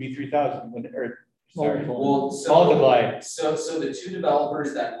 5 would be 3,000. Sorry. Well, multiply. So the 2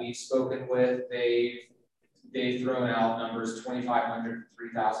 developers that we've spoken with, they've thrown out numbers 2,500 to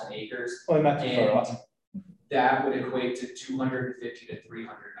 3,000 acres. Oh, not too far off. That would equate to 250 to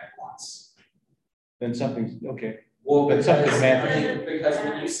 300 megawatts. Then something's okay. Well, but because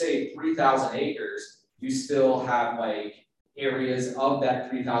when you say 3,000 acres, you still have like areas of that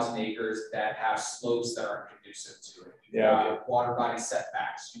 3,000 acres that have slopes that aren't conducive to it. You've got water body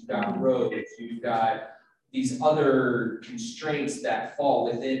setbacks, you've got roads, you've got these other constraints that fall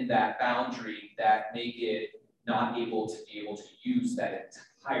within that boundary that make it not able to use that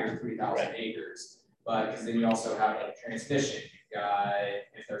entire 3,000 acres. But because then you also have like transmission, you've got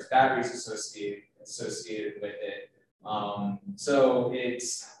if there's batteries associated with it. So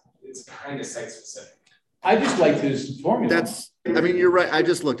it's kind of site specific. I just like this formula. I mean, you're right. I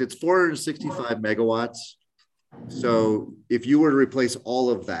just looked, it's 465 megawatts. So if you were to replace all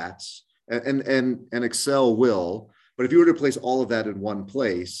of that, and Excel will, but if you were to replace all of that in one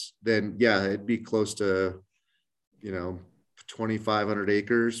place, then yeah, it'd be close to, 2,500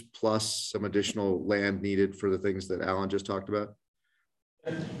 acres plus some additional land needed for the things that Alan just talked about.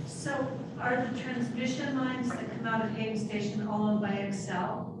 So are the transmission lines that come out of Hayden Station all owned by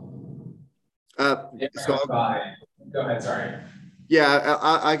Excel? So go ahead, sorry. Yeah,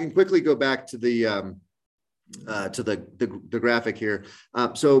 I can quickly go back to the graphic here.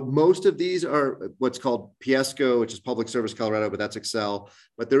 So most of these are what's called PSCO, which is Public Service Colorado, but that's Excel.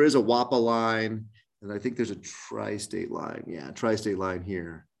 But there is a WAPA line, and I think there's a Tri-State line. Yeah, Tri-State line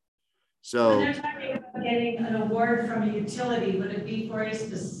here. So when they're talking about getting an award from a utility, would it be for a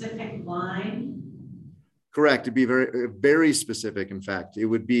specific line? Correct. It'd be very, very specific. In fact, it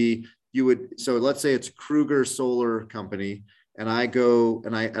would be, so let's say it's Kruger Solar Company, and I go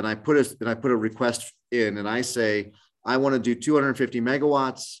and I put a request in, and I say, I want to do 250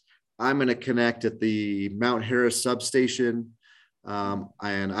 megawatts. I'm going to connect at the Mount Harris substation, and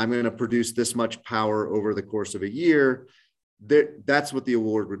I'm going to produce this much power over the course of a year. That's what the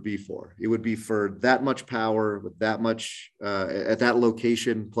award would be for. It would be for that much power with that much at that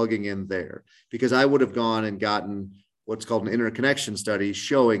location, plugging in there, because I would have gone and gotten what's called an interconnection study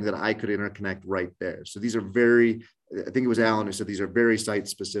showing that I could interconnect right there. So these are I think it was Alan who said these are very site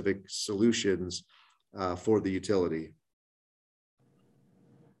specific solutions for the utility.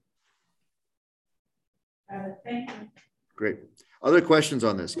 Thank you. Great. Other questions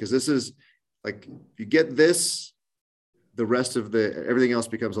on this? Because this is like, you get this, the rest of everything else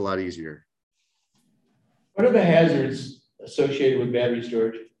becomes a lot easier. What are the hazards associated with battery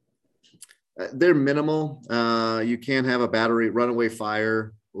storage? They're minimal. You can have a runaway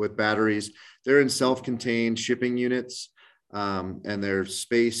fire with batteries. They're in self-contained shipping units, and they're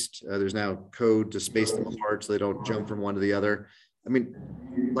spaced. There's now code to space them apart so they don't jump from one to the other. I mean,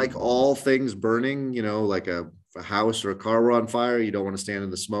 like all things burning, like a house or a car were on fire, you don't want to stand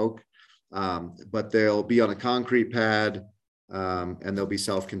in the smoke. But they'll be on a concrete pad, and they'll be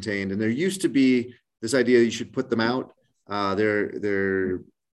self-contained. And there used to be this idea you should put them out. There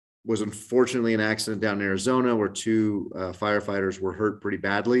was unfortunately an accident down in Arizona where 2 firefighters were hurt pretty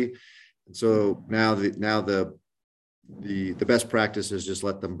badly. And so now the best practice is just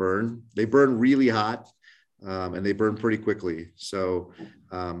let them burn. They burn really hot, and they burn pretty quickly. So,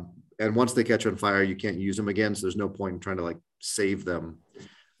 and once they catch on fire, you can't use them again. So there's no point in trying to like save them.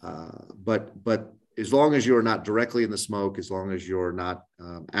 But as long as you're not directly in the smoke, as long as you're not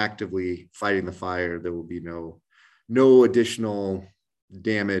actively fighting the fire, there will be no additional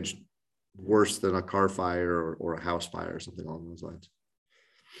damage worse than a car fire or a house fire or something along those lines.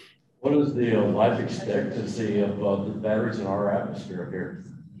 What is the life expectancy of the batteries in our atmosphere here,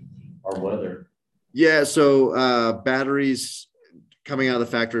 our weather? Yeah, so batteries coming out of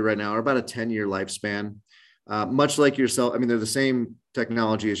the factory right now are about a 10-year lifespan. Much like your cell, I mean, they're the same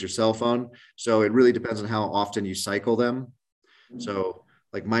technology as your cell phone. So it really depends on how often you cycle them. So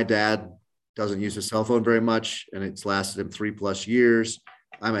like my dad doesn't use his cell phone very much, and it's lasted him 3+ years.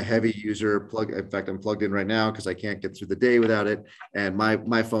 I'm a heavy user. In fact, I'm plugged in right now because I can't get through the day without it. And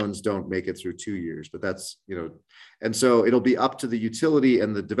my phones don't make it through 2 years, but that's, and so it'll be up to the utility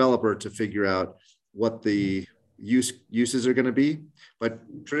and the developer to figure out what the uses are going to be. But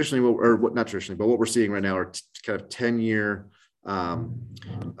traditionally, what we're seeing right now are kind of 10-year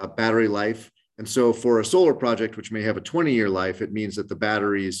battery life. And so for a solar project, which may have a 20-year life, it means that the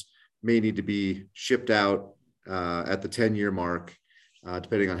batteries may need to be shipped out at the 10-year mark,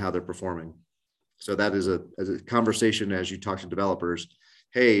 depending on how they're performing. So that is a conversation as you talk to developers.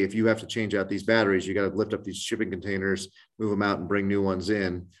 Hey, if you have to change out these batteries, you got to lift up these shipping containers, move them out and bring new ones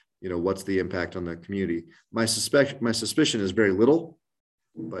in. What's the impact on the community? My suspicion is very little,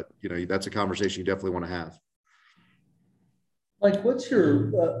 but that's a conversation you definitely want to have. Like, what's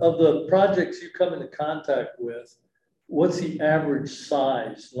your, of the projects you come into contact with, what's the average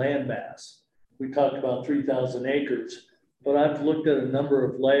size land mass? We talked about 3,000 acres, but I've looked at a number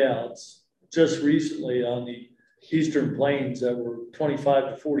of layouts just recently on the Eastern Plains that were 25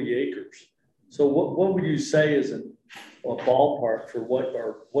 to 40 acres. So what would you say is a ballpark for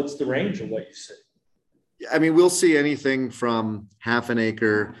what's the range of what you see? I mean, we'll see anything from half an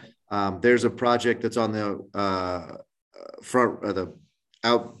acre. There's a project that's on the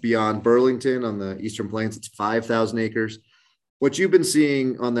out beyond Burlington on the Eastern Plains. It's 5,000 acres. What you've been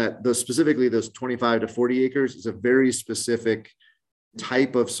seeing on specifically those 25 to 40 acres is a very specific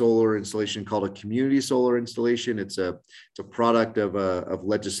type of solar installation called a community solar installation. It's a product of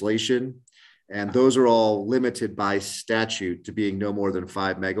legislation. And those are all limited by statute to being no more than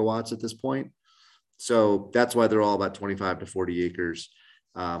 5 megawatts at this point. So that's why they're all about 25 to 40 acres.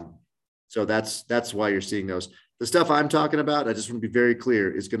 So that's why you're seeing those. The stuff I'm talking about, I just want to be very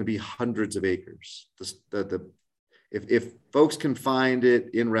clear, is going to be hundreds of acres. If folks can find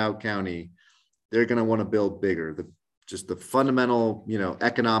it in Routt County, they're going to want to build bigger. Just the fundamental,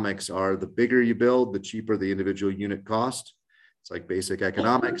 economics are the bigger you build, the cheaper the individual unit cost. It's like basic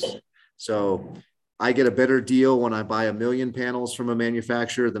economics. So I get a better deal when I buy 1 million panels from a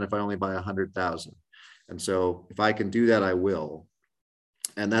manufacturer than if I only buy 100,000. And so if I can do that, I will.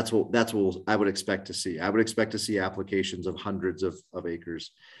 And that's what I would expect to see. I would expect to see applications of hundreds of acres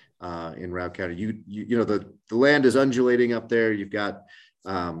in Routt County. The land is undulating up there. You've got,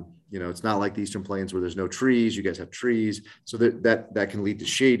 it's not like the Eastern Plains where there's no trees. You guys have trees. So that can lead to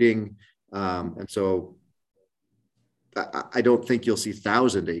shading. And so I don't think you'll see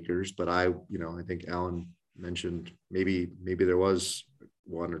 1,000 acres, but I think Alan mentioned maybe there was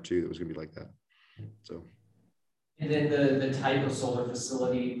 1 or 2 that was gonna be like that. So. And then the type of solar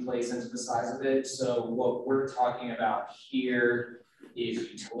facility plays into the size of it. So what we're talking about here is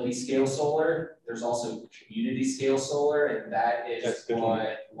utility scale solar. There's also community scale solar, and that is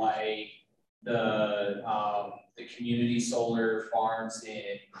what like the community solar farms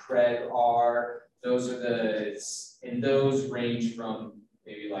in Craig are. Those those range from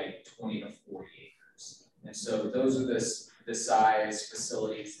maybe like 20 to 40 acres. And so those are the size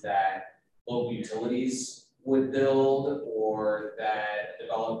facilities that local utilities would build, or that a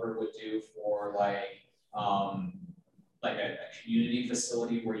developer would do for like a community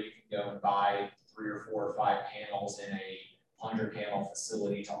facility where you can go and buy 3 or 4 or 5 panels in a 100-panel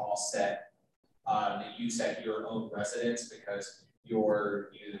facility to offset the use at your own residence because you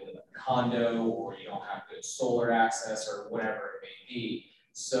live in a condo or you don't have good solar access or whatever it may be.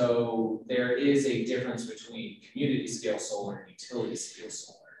 So there is a difference between community scale solar and utility scale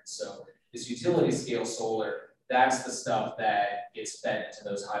solar. So this utility scale solar, that's the stuff that gets fed into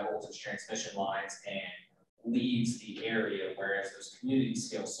those high voltage transmission lines and leaves the area, whereas those community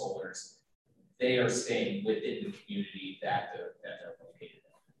scale solars, they are staying within the community that they're located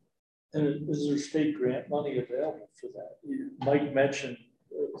in. And is there state grant money available for that? Mike mentioned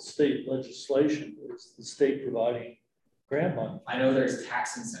state legislation. Is the state providing grant money? I know there's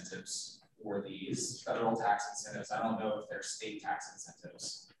tax incentives for these, federal tax incentives. I don't know if there's state tax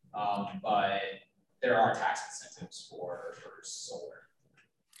incentives, but there are tax incentives for solar.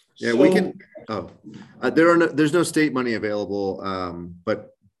 Yeah, we can. Oh, there's no state money available,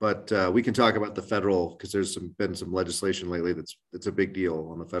 but we can talk about the federal because there's been some legislation lately that's a big deal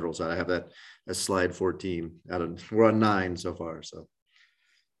on the federal side. I have that as slide 14. We're on 9 so far. So,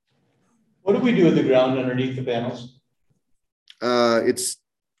 what do we do with the ground underneath the panels? It's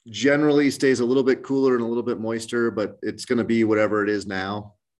generally stays a little bit cooler and a little bit moister, but it's going to be whatever it is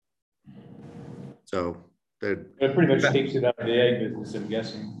now. So it pretty much takes it out of the ag business, I'm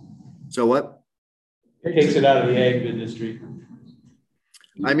guessing. So what? It takes it out of the ag industry.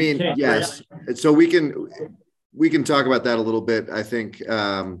 I mean, yes. So we can talk about that a little bit. I think.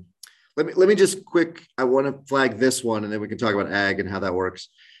 Let me just I want to flag this one, and then we can talk about ag and how that works.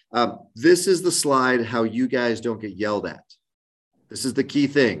 This is the slide how you guys don't get yelled at. This is the key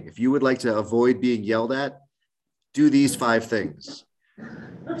thing. If you would like to avoid being yelled at, do these 5 things.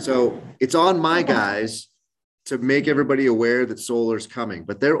 So it's on my guys to make everybody aware that solar's coming,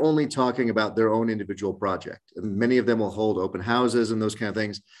 but they're only talking about their own individual project. And many of them will hold open houses and those kind of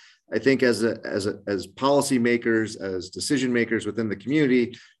things. I think as policy makers, as decision makers within the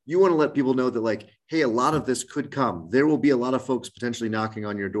community, you want to let people know that like, hey, a lot of this could come. There will be a lot of folks potentially knocking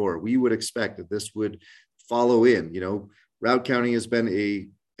on your door. We would expect that this would follow in. You know, Routt County has been a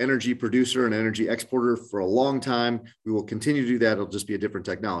energy producer and energy exporter for a long time. We will continue to do that. It'll just be a different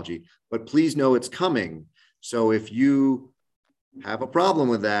technology, but please know it's coming. So if you have a problem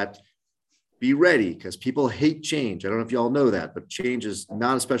with that, be ready because people hate change. I don't know if you all know that, but change is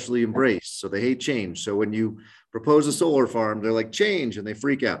not especially embraced. So they hate change. So when you propose a solar farm, they're like change and they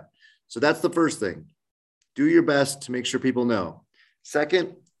freak out. So that's the first thing. Do your best to make sure people know.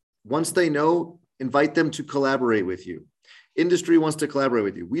 Second, once they know, invite them to collaborate with you. Industry wants to collaborate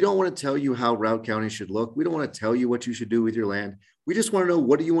with you. We don't want to tell you how Routt County should look. We don't want to tell you what you should do with your land. We just want to know,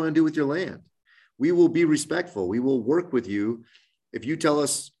 what do you want to do with your land? We will be respectful. We will work with you. If you tell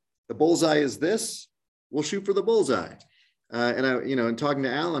us the bullseye is this, we'll shoot for the bullseye. And I, in talking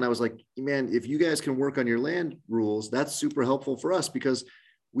to Alan, I was like, man, if you guys can work on your land rules, that's super helpful for us because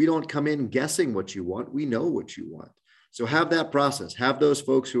we don't come in guessing what you want. We know what you want. So have that process. Have those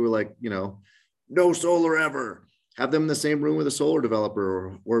folks who are like, no solar ever. Have them in the same room with a solar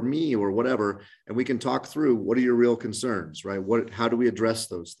developer or me or whatever, and we can talk through what are your real concerns, right? How do we address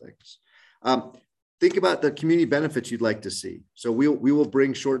those things? Think about the community benefits you'd like to see. So we will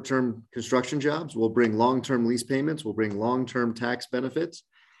bring short-term construction jobs. We'll bring long-term lease payments. We'll bring long-term tax benefits.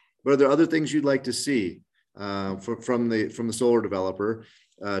 But are there other things you'd like to see from the solar developer?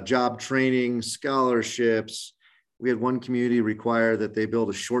 Job training, scholarships. We had one community require that they build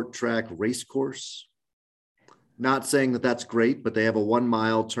a short track race course. Not saying that that's great, but they have a 1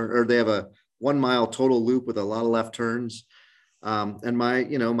 mile turn, or they have a 1 mile total loop with a lot of left turns. And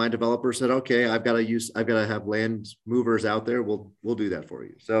my developer said, okay, I've got to have land movers out there. We'll do that for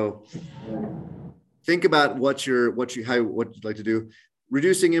you. So think about what you'd like to do.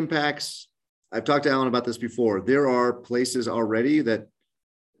 Reducing impacts. I've talked to Alan about this before. There are places already that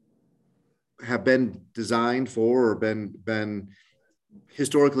have been designed for or been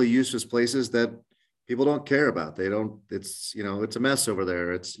historically used as places that people don't care about. It's a mess over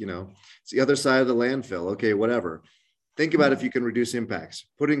there. It's the other side of the landfill. Okay, whatever. Think about if you can reduce impacts.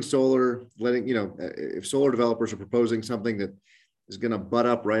 Putting solar, if solar developers are proposing something that is going to butt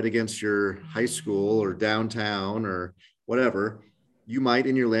up right against your high school or downtown or whatever, you might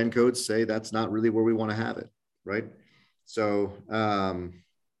in your land codes say that's not really where we want to have it, right? So, and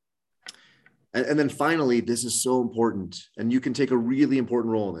then finally, this is so important, and you can take a really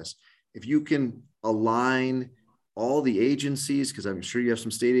important role in this. If you can align all the agencies, because I'm sure you have some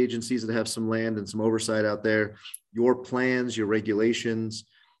state agencies that have some land and some oversight out there, your plans, your regulations.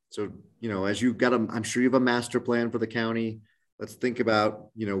 So, as you've got I'm sure you have a master plan for the county. Let's think about,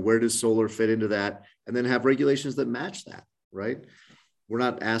 where does solar fit into that? And then have regulations that match that, right? we're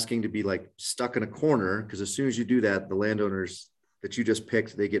not asking to be like stuck in a corner, because as soon as you do that, the landowners that you just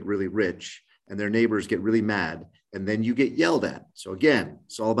picked, they get really rich and their neighbors get really mad, and then you get yelled at. So again,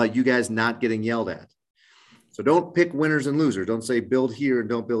 it's all about you guys not getting yelled at. So don't pick winners and losers. Don't say build here and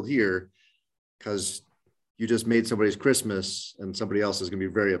don't build here, because you just made somebody's Christmas and somebody else is going to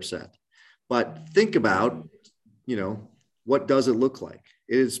be very upset. But think about, you know, what does it look like?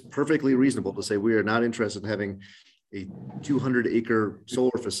 It is perfectly reasonable to say we are not interested in having a 200-acre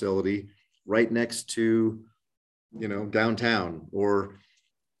solar facility right next to, you know, downtown, or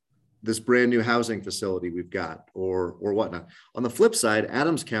this brand new housing facility we've got, or whatnot. On the flip side,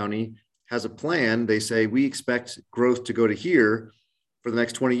 Adams County has a plan. They say we expect growth to go to here for the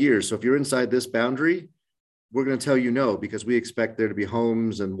next 20 years. So if you're inside this boundary, we're going to tell you no, because we expect there to be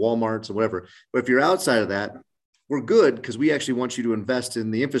homes and Walmarts and whatever. But if you're outside of that, we're good, because we actually want you to invest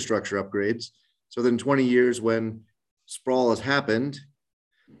in the infrastructure upgrades. So then 20 years, when sprawl has happened,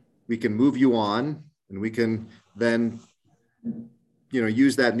 we can move you on, and we can then, you know,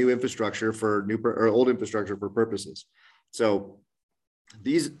 use that new infrastructure for or old infrastructure for purposes. So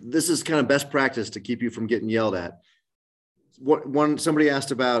this is kind of best practice to keep you from getting yelled at. Somebody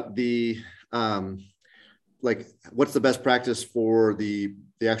asked about the like, what's the best practice for the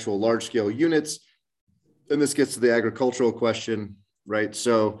actual large scale units? And this gets to the agricultural question, right?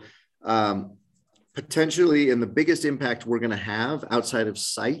 So potentially, and the biggest impact we're going to have outside of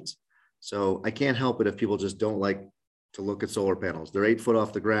sight. So I can't help it if people just don't like to look at solar panels. They're 8 foot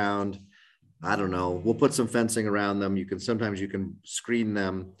off the ground. I don't know. We'll put some fencing around them. Sometimes you can screen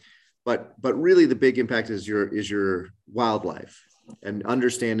them, but really the big impact is your wildlife, and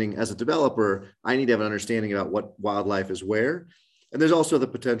understanding. As a developer, I need to have an understanding about what wildlife is where. And there's also the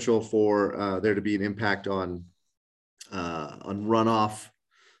potential for there to be an impact on runoff,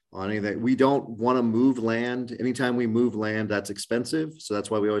 on anything. We don't want to move land. Anytime we move land, that's expensive. So that's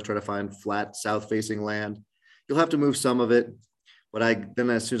why we always try to find flat south-facing land. You'll have to move some of it, but then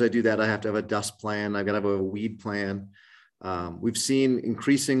as soon as I do that, I have to have a dust plan. I've got to have a weed plan. We've seen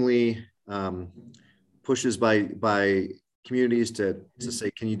increasingly pushes by communities to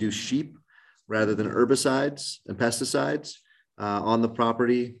say, can you do sheep rather than herbicides and pesticides on the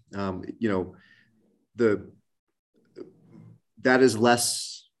property? You know, that is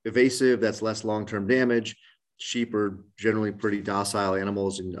less evasive. That's less long-term damage. Sheep are generally pretty docile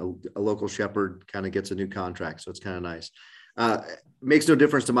animals, and a local shepherd kind of gets a new contract. So it's kind of nice. Makes no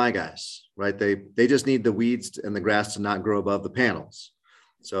difference to my guys, right? They just need the weeds and the grass to not grow above the panels.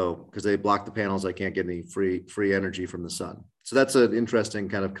 So, because they block the panels, I can't get any free energy from the sun. So that's an interesting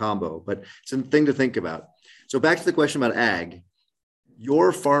kind of combo, but it's a thing to think about. So back to the question about ag,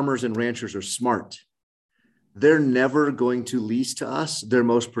 your farmers and ranchers are smart. They're never going to lease to us their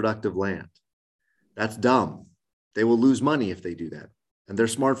most productive land. That's dumb. They will lose money if they do that. And they're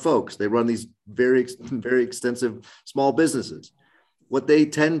smart folks. They run these very, very extensive small businesses. What they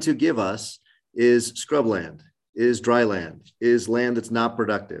tend to give us is scrubland, is dry land, is land that's not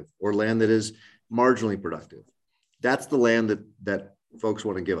productive, or land that is marginally productive. That's the land that folks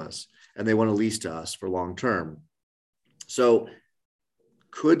want to give us, and they want to lease to us for long term. So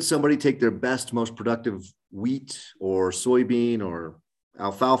could somebody take their best, most productive wheat or soybean or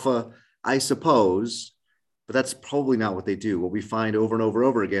alfalfa? I suppose, but that's probably not what they do. What we find over and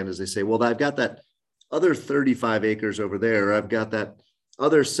over again is they say, well, I've got that other 35 acres over there, or I've got that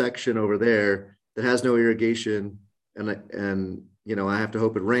other section over there that has no irrigation, and you know, I have to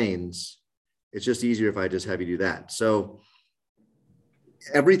hope it rains. It's just easier if I just have you do that. So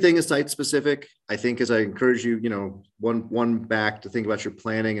everything is site specific. I think, as I encourage you, you know, one back to think about your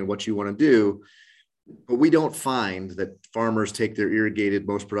planning and what you want to do. But we don't find that farmers take their irrigated,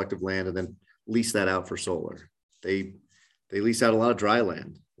 most productive land and then lease that out for solar. They lease out a lot of dry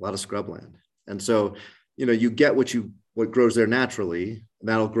land, a lot of scrubland. And so, you know, you get what grows there naturally, and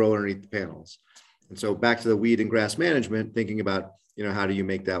that'll grow underneath the panels. And so back to the weed and grass management, thinking about, you know, how do you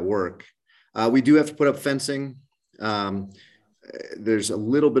make that work? We do have to put up fencing. There's a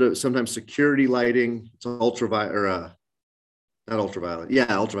little bit of sometimes security lighting. It's ultraviolet, or not ultraviolet. Yeah,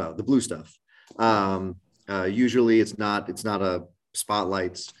 ultraviolet, the blue stuff. Usually it's not a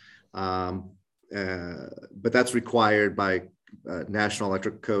spotlights, but that's required by National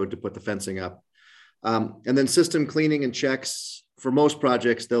Electric Code to put the fencing up. And then system cleaning and checks. For most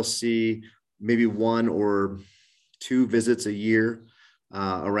projects, they'll see maybe 1 or 2 visits a year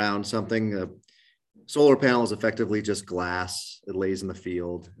around something. Solar panel is effectively just glass. It lays in the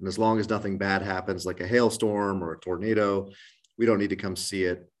field. And as long as nothing bad happens, like a hailstorm or a tornado, we don't need to come see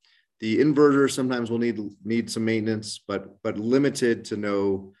it. The inverter sometimes will need some maintenance, but limited to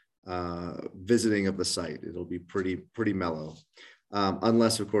no visiting of the site. It'll be pretty mellow.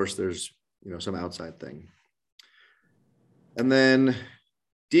 unless of course there's, some outside thing. And then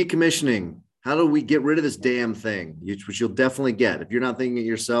decommissioning. How do we get rid of this damn thing? Which you'll definitely get. If you're not thinking it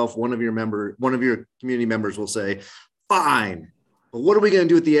yourself, one of your community members will say, fine, but what are we going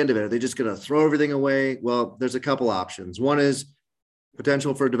to do at the end of it? Are they just going to throw everything away? Well, there's a couple options. One is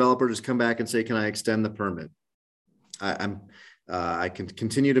potential for a developer to just come back and say, can I extend the permit? I can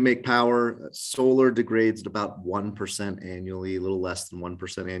continue to make power. Solar degrades at about 1% annually, a little less than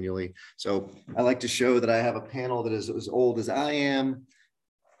 1% annually. So I like to show that I have a panel that is as old as I am.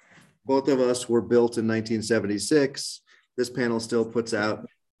 Both of us were built in 1976. This panel still puts out a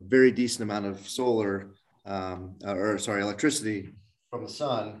very decent amount of solar, electricity from the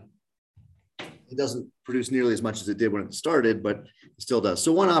sun. It doesn't produce nearly as much as it did when it started, but it still does.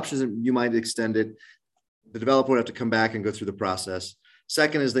 So one option is you might extend it. The developer would have to come back and go through the process.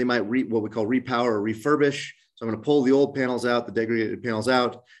 Second is they might what we call repower or refurbish. So I'm going to pull the old panels out, the degraded panels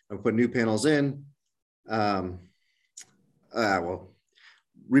out, and put new panels in. Repower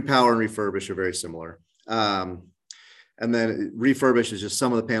and refurbish are very similar. And then refurbish is just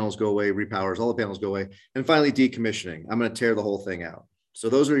some of the panels go away, repowers, all the panels go away. And finally, decommissioning. I'm going to tear the whole thing out. So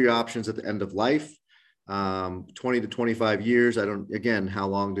those are your options at the end of life. 20 to 25 years. Again, how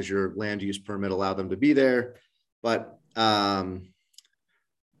long does your land use permit allow them to be there? But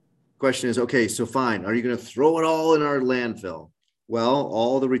question is, okay, so fine. Are you going to throw it all in our landfill? Well,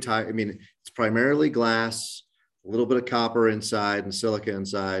 all the it's primarily glass, a little bit of copper inside and silica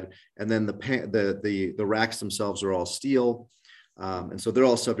inside, and then the racks themselves are all steel, and so they're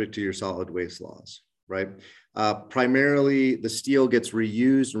all subject to your solid waste laws, right? Primarily, the steel gets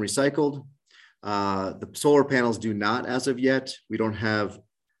reused and recycled. The solar panels do not as of yet. We don't have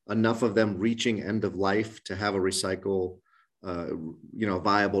enough of them reaching end of life to have a viable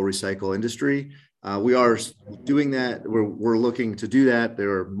recycle industry. We are doing that. We're looking to do that.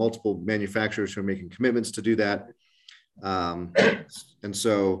 There are multiple manufacturers who are making commitments to do that. And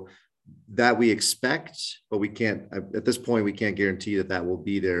so that we expect, but we can't, at this point, we can't guarantee that will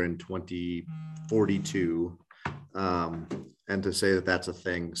be there in 2042. And to say that that's a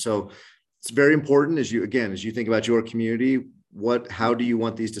thing. So it's very important as you think about your community, how do you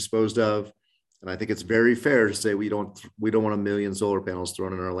want these disposed of? And I think it's very fair to say we don't want 1 million solar panels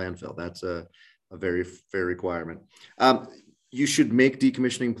thrown in our landfill. That's a very fair requirement. You should make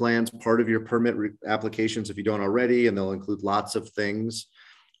decommissioning plans part of your permit applications if you don't already, and they'll include lots of things.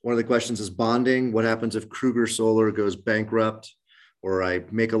 One of the questions is bonding. What happens if Kruger Solar goes bankrupt, or I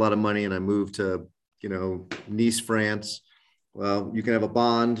make a lot of money and I move to, Nice, France? Well, you can have a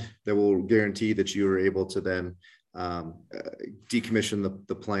bond that will guarantee that you are able to then decommission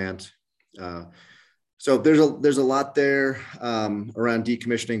the plant. So there's a lot there around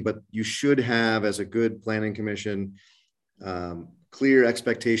decommissioning, but you should have, as a good planning commission, clear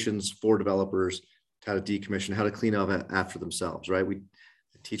expectations for developers, how to decommission, how to clean up after themselves, right? We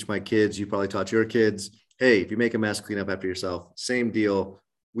teach my kids, you probably taught your kids, hey, if you make a mess, clean up after yourself. Same deal.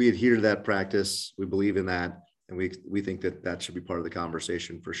 We adhere to that practice. We believe in that. And we think that should be part of the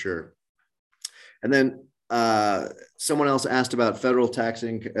conversation for sure. And then someone else asked about federal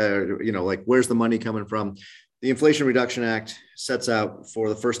taxing, where's the money coming from? The Inflation Reduction Act sets out for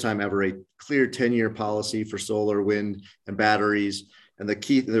the first time ever a clear 10-year policy for solar, wind, and batteries. And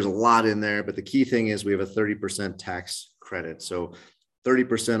there's a lot in there, but the key thing is we have a 30% tax credit. So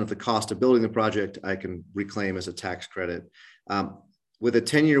 30% of the cost of building the project, I can reclaim as a tax credit. With a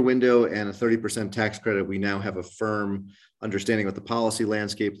 10-year window and a 30% tax credit, we now have a firm understanding what the policy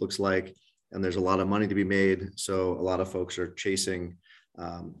landscape looks like, and there's a lot of money to be made. So a lot of folks are chasing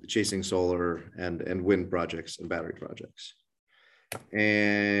solar and wind projects and battery projects.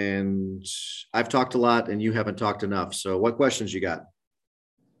 And I've talked a lot and you haven't talked enough. So what questions you got?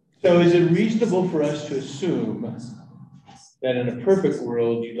 So is it reasonable for us to assume that in a perfect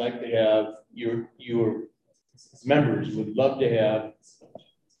world, you'd like to have your members would love to have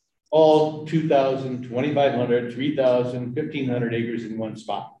all 2,000, 2,500, 3,000, 1,500 acres in one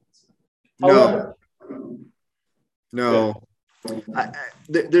spot? No.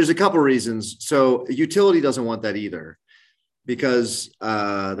 There's a couple reasons. So utility doesn't want that either, because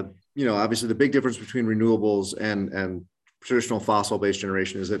obviously the big difference between renewables and traditional fossil-based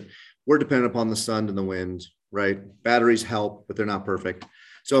generation is that we're dependent upon the sun and the wind, right? Batteries help, but they're not perfect.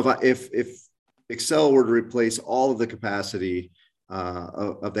 So if Xcel were to replace all of the capacity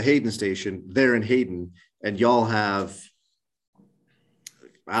of the Hayden station there in Hayden, and y'all have,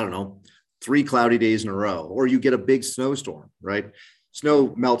 3 cloudy days in a row, or you get a big snowstorm, right?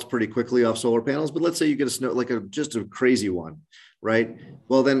 Snow melts pretty quickly off solar panels, but let's say you get a snow, just a crazy one, right?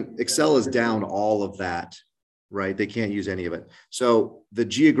 Well, then Xcel is down all of that right? They can't use any of it. So the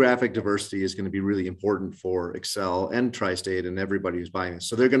geographic diversity is going to be really important for Excel and Tri-State and everybody who's buying this.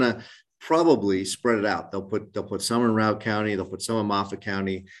 So they're going to probably spread it out. They'll put some in Routt County, they'll put some in Moffat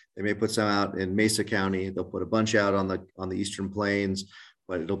County, they may put some out in Mesa County, they'll put a bunch out on the Eastern Plains,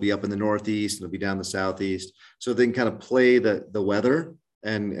 but it'll be up in the Northeast, and it'll be down the Southeast. So they can kind of play the weather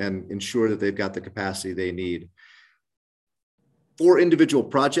and ensure that they've got the capacity they need. For individual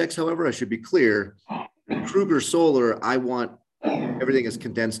projects, however, I should be clear, Kruger Solar, I want everything as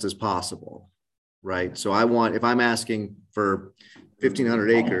condensed as possible, right? So I want, if I'm asking for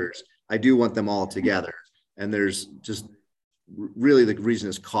 1,500 acres, I do want them all together. And there's just really the reason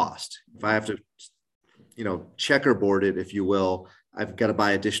is cost. If I have to, checkerboard it, if you will, I've got to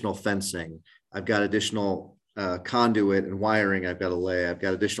buy additional fencing. I've got additional conduit and wiring I've got to lay. I've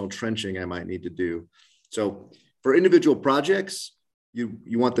got additional trenching I might need to do. So for individual projects, you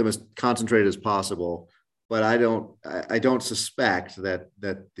want them as concentrated as possible. But I don't suspect that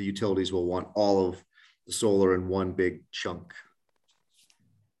the utilities will want all of the solar in one big chunk.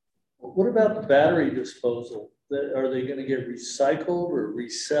 What about the battery disposal? Are they going to get recycled or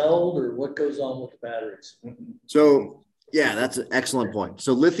reselled, or what goes on with the batteries? So yeah, that's an excellent point.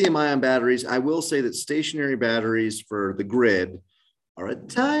 So lithium ion batteries, I will say that stationary batteries for the grid are a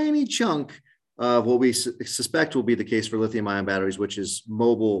tiny chunk of what we suspect will be the case for lithium ion batteries, which is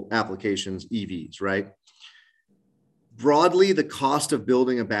mobile applications, EVs, right? Broadly, the cost of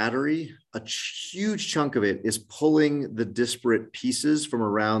building a battery, a huge chunk of it is pulling the disparate pieces from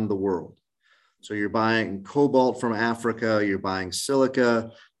around the world. So you're buying cobalt from Africa, you're buying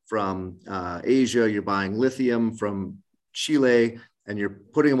silica from Asia, you're buying lithium from Chile, and you're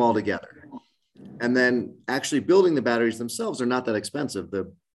putting them all together. And then actually building the batteries themselves are not that expensive.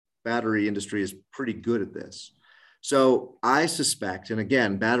 The battery industry is pretty good at this. So I suspect, and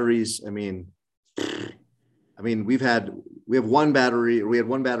again, batteries, we have one battery,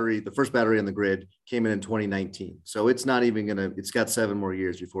 the first battery on the grid came in 2019. So it's not even it's got 7 more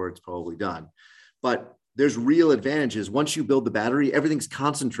years before it's probably done. But there's real advantages. Once you build the battery, everything's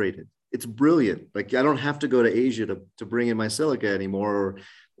concentrated. It's brilliant. Like I don't have to go to Asia to bring in my silica anymore,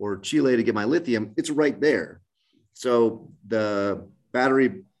 or Chile to get my lithium. It's right there. So the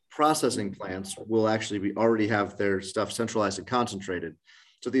battery processing plants will actually already have their stuff centralized and concentrated.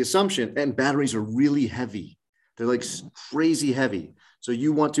 So the assumption, and batteries are really heavy. They're like crazy heavy. So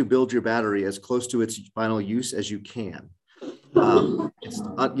you want to build your battery as close to its final use as you can.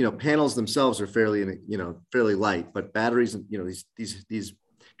 Panels themselves are fairly light, but batteries, these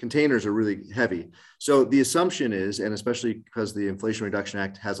containers are really heavy. So the assumption is, and especially because the Inflation Reduction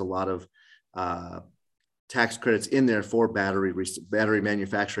Act has a lot of tax credits in there for battery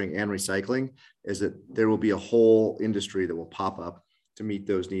manufacturing and recycling, is that there will be a whole industry that will pop up to meet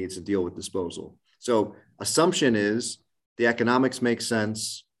those needs and deal with disposal. So assumption is the economics make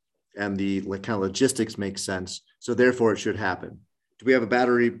sense and the kind of logistics make sense. So therefore it should happen. Do we have a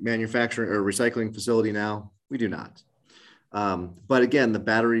battery manufacturing or recycling facility now? We do not. But again, the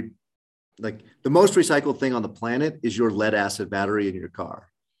battery, like the most recycled thing on the planet is your lead acid battery in your car.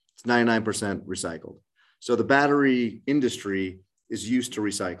 It's 99% recycled. So the battery industry is used to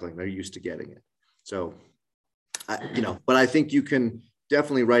recycling. They're used to getting it. So, but I think you can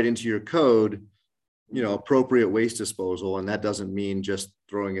definitely write into your code, appropriate waste disposal. And that doesn't mean just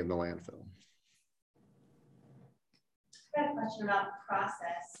throwing it in the landfill. I have a question about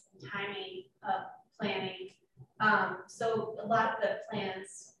process and timing of planning. So a lot of the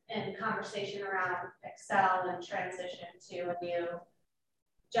plans and conversation around Excel and transition to a new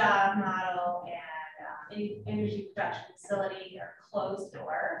job model and energy production facility are closed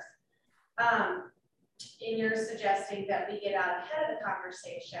doors. And you're suggesting that we get out ahead of the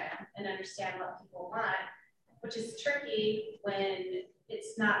conversation and understand what people want, which is tricky when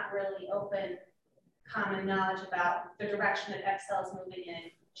it's not really open common knowledge about the direction that Excel is moving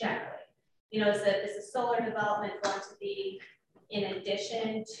in generally. Is the solar development going to be in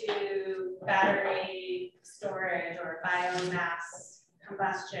addition to battery storage or biomass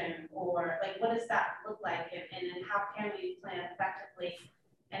combustion, or like what does that look like, and then how can we plan effectively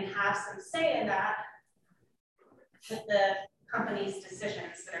and have some say in that with the company's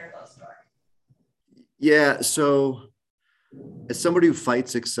decisions that are closed door? Yeah, so as somebody who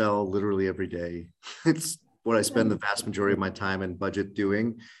fights Excel literally every day, it's what I spend the vast majority of my time and budget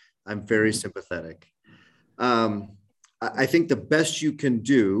doing. I'm very sympathetic. I think the best you can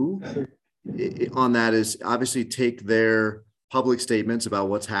do on that is obviously take their public statements about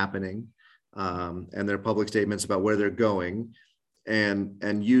what's happening and their public statements about where they're going,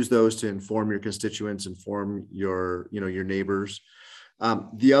 and use those to inform your constituents, inform your neighbors.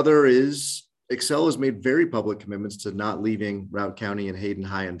 The other is, Excel has made very public commitments to not leaving Routt County and Hayden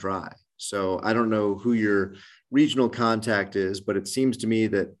high and dry. So I don't know who your regional contact is, but it seems to me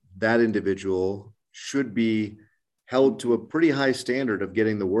that that individual should be held to a pretty high standard of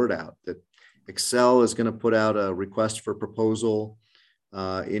getting the word out that Excel is going to put out a request for proposal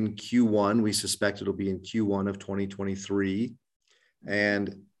in Q1. We suspect it'll be in Q1 of 2023.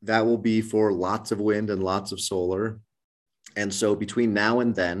 And that will be for lots of wind and lots of solar. And so between now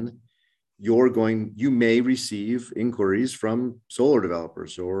and then, you may receive inquiries from solar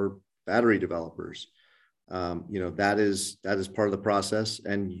developers or battery developers. That is part of the process.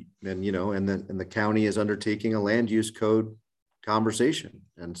 And the county is undertaking a land use code conversation.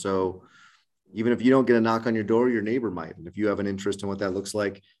 And so even if you don't get a knock on your door, your neighbor might. And if you have an interest in what that looks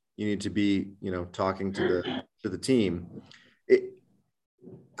like, you need to be, talking to the team.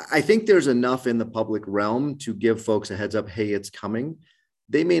 I think there's enough in the public realm to give folks a heads up, hey, it's coming.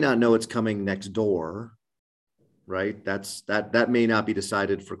 They may not know it's coming next door, right? That may not be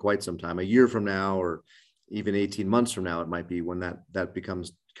decided for quite some time, a year from now, or even 18 months from now, it might be when that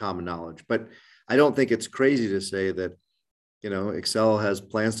becomes common knowledge. But I don't think it's crazy to say that, Excel has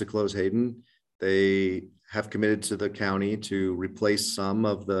plans to close Hayden. They have committed to the county to replace some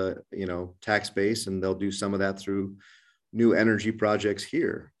of the, tax base, and they'll do some of that through new energy projects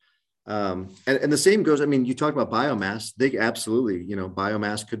here. And the same goes, you talk about biomass, they absolutely,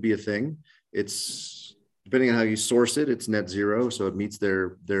 biomass could be a thing. It's depending on how you source it, it's net zero. So it meets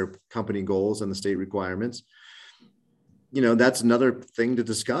their company goals and the state requirements. That's another thing to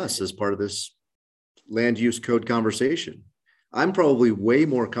discuss as part of this land use code conversation. I'm probably way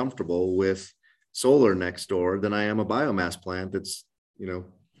more comfortable with solar next door than I am a biomass plant that's,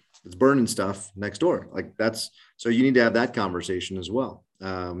 it's burning stuff next door. So you need to have that conversation as well.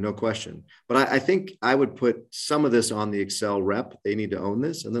 No question. But I think I would put some of this on the Excel rep. They need to own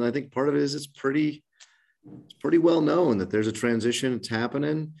this. And then I think part of it is it's pretty well known that there's a transition. It's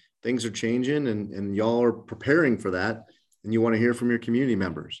happening. Things are changing, and y'all are preparing for that. And you want to hear from your community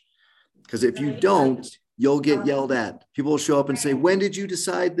members. Because if you don't, you'll get yelled at. People will show up and say, when did you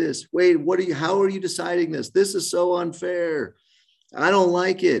decide this? Wait, how are you deciding this? This is so unfair. I don't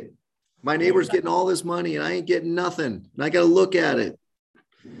like it. My neighbor's getting all this money and I ain't getting nothing. And I got to look at it.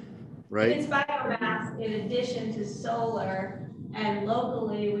 Right? It's biomass in addition to solar, and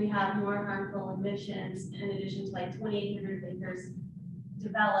locally we have more harmful emissions in addition to like 2,800 acres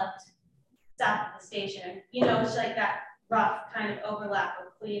developed south of the station. It's like that rough kind of overlap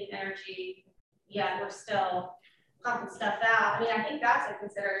of clean energy. Yeah, we're still pumping stuff out. I think that's a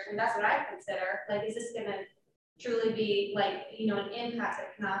consideration. That's what I consider. Like, is this going to truly be like, an impact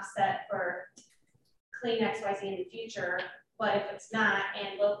that can offset for clean XYZ in the future? But if it's not,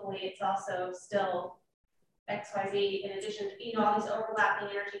 and locally it's also still XYZ in addition to, all these overlapping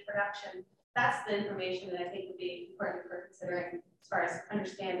energy production, that's the information that I think would be important for considering as far as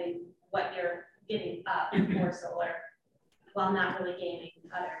understanding what you're giving up for solar while not really gaining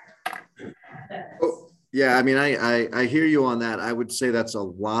other benefits. Yeah, I hear you on that. I would say that's a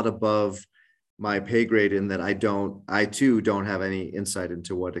lot above my pay grade in that I too don't have any insight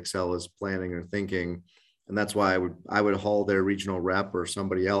into what Excel is planning or thinking. And that's why I would haul their regional rep or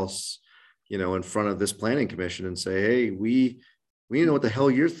somebody else, in front of this planning commission and say, hey, we know what the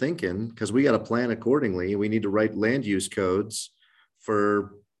hell you're thinking, because we got to plan accordingly. We need to write land use codes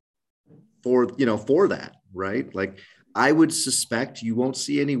for that, right? Like, I would suspect you won't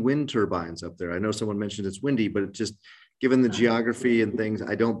see any wind turbines up there. I know someone mentioned it's windy, but it just, given the geography and things,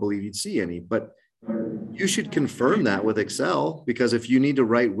 I don't believe you'd see any. But you should confirm that with Excel, because if you need to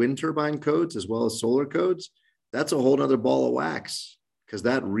write wind turbine codes as well as solar codes, that's a whole nother ball of wax, because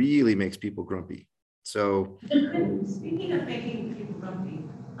that really makes people grumpy. So speaking of making people grumpy,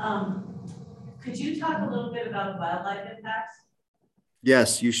 could you talk a little bit about wildlife impacts?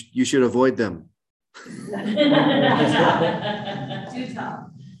 Yes, you should avoid them. Do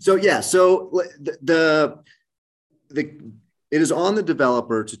tell. So yeah, so it is on the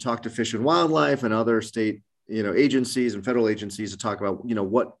developer to talk to Fish and Wildlife and other state, agencies and federal agencies to talk about,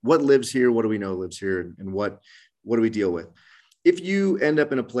 what lives here, what do we know lives here, and what do we deal with? If you end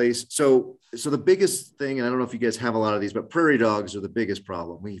up in a place, so the biggest thing, and I don't know if you guys have a lot of these, but prairie dogs are the biggest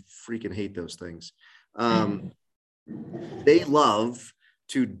problem. We freaking hate those things. They love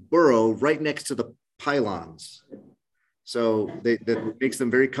to burrow right next to the pylons. So that makes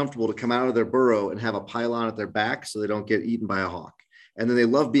them very comfortable to come out of their burrow and have a pylon at their back so they don't get eaten by a hawk. And then they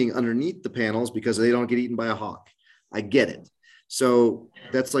love being underneath the panels because they don't get eaten by a hawk. I get it. So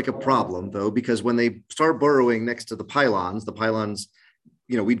that's like a problem though, because when they start burrowing next to the pylons,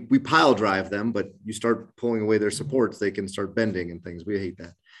 we pile drive them, but you start pulling away their supports, they can start bending and things. We hate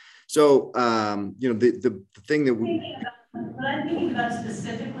that. So, you know, the thing that we, What I'm thinking about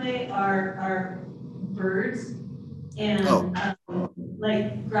specifically are birds and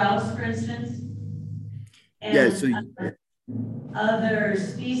like grouse, for instance. And yeah, so other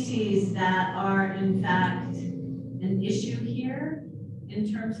species that are in fact an issue here in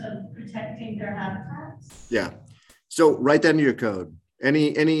terms of protecting their habitats. yeah. So write that into your code.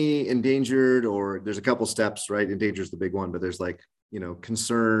 Any endangered, or there's a couple steps, right? Endangered is the big one, but there's like, you know,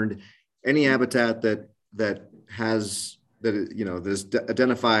 concerned, any habitat that has, that, you know, that is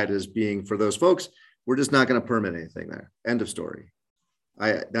identified as being for those folks, we're just not going to permit anything there. End of story.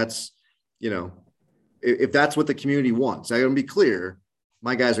 That's, you know, if that's what the community wants, I'm going to be clear,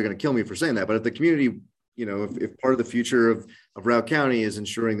 my guys are going to kill me for saying that, but if the community, you know, if part of the future of Routt County is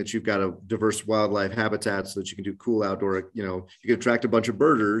ensuring that you've got a diverse wildlife habitat so that you can do cool outdoor, you know, you can attract a bunch of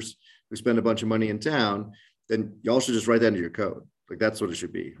birders who spend a bunch of money in town, then y'all should just write that into your code. Like that's what it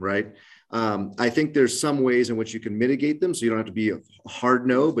should be, right? I think there's some ways in which you can mitigate them. So you don't have to be a hard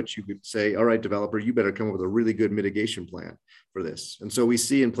no, but you could say, all right, developer, you better come up with a really good mitigation plan for this. And so we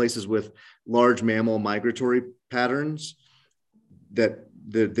see in places with large mammal migratory patterns that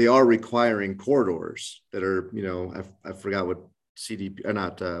they are requiring corridors that are, you know, I forgot what CDP or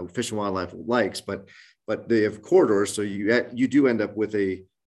not Fish and Wildlife likes, but they have corridors. So you do end up with a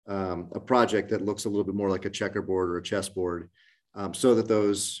project that looks a little bit more like a checkerboard or a chessboard, so that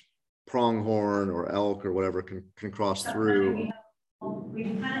those pronghorn or elk or whatever can cross through. We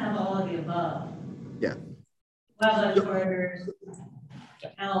can kind of have all of the above. Yeah. Wildlife corridors,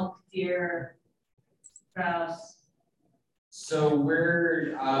 elk, deer, grouse. So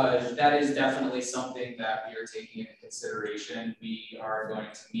we're, that is definitely something that we are taking into consideration. We are going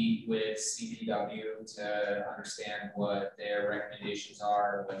to meet with CPW to understand what their recommendations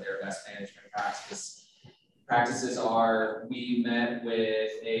are, what their best management practices are. We met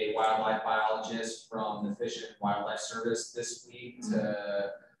with a wildlife biologist from the Fish and Wildlife Service this week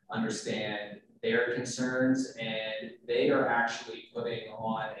to understand their concerns, and they are actually putting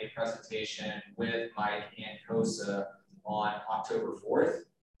on a presentation with Mike and COSA on October 4th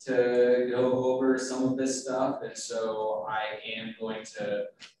to go over some of this stuff. And so I am going to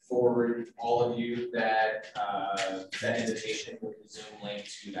forward all of you that invitation with the Zoom link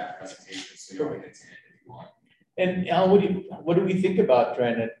to that presentation, so you all can attend if you want. And Alan, what do we think about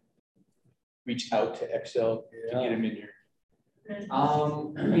trying to reach out to Excel to get them in here?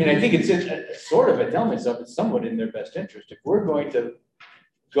 I mean, I think it's sort of, I tell myself, it's somewhat in their best interest. If we're going to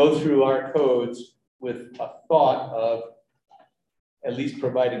go through our codes with a thought of at least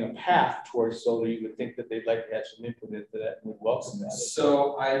providing a path towards solar, you would think that they'd like to have some input into that and would welcome that.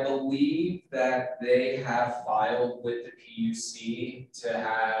 So I believe that they have filed with the PUC to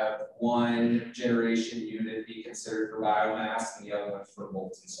have one generation unit be considered for biomass and the other one for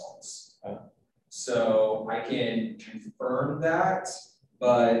molten salts. So I can confirm that,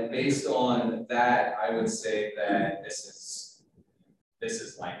 but based on that, I would say that this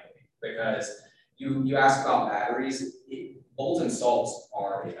is likely, because you asked about batteries. Molten salts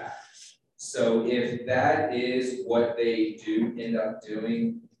are a battery. So if that is what they do end up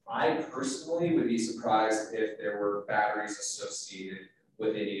doing, I personally would be surprised if there were batteries associated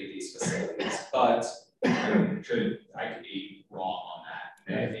with any of these facilities. But I could be wrong on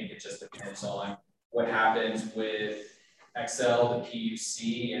that. And I think it just depends on what happens with Excel, the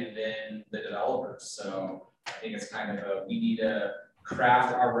PUC, and then the developers. So I think it's kind of we need to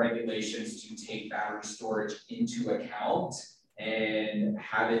craft our regulations to take battery storage into account and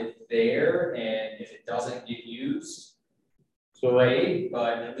have it there. And if it doesn't get used, so great,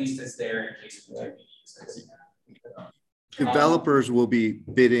 but at least it's there in case we do use it. Developers will be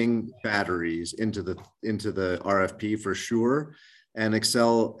bidding batteries into the RFP for sure. And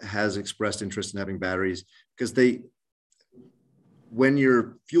Excel has expressed interest in having batteries because when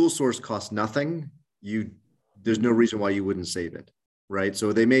your fuel source costs nothing, there's no reason why you wouldn't save it, right?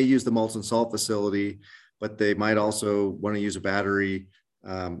 So they may use the molten salt facility, but they might also want to use a battery,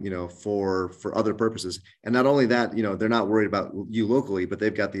 for other purposes. And not only that, they're not worried about you locally, but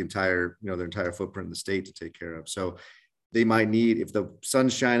they've got the entire, their entire footprint in the state to take care of. So they might need, if the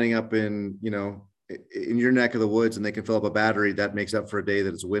sun's shining up in your neck of the woods and they can fill up a battery, that makes up for a day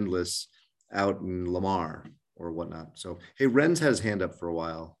that it's windless out in Lamar or whatnot. So, hey, Ren's had his hand up for a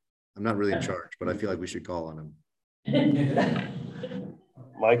while. I'm not really in charge, but I feel like we should call on him.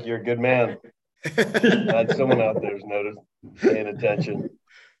 Mike, you're a good man. Glad someone out there is paying attention.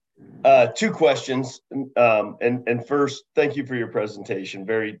 Two questions. And first, thank you for your presentation.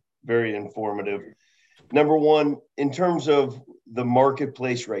 Very, very informative. Number one, in terms of the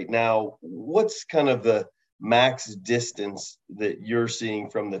marketplace right now, what's kind of the max distance that you're seeing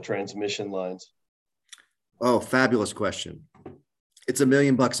from the transmission lines? Oh, fabulous question. It's $1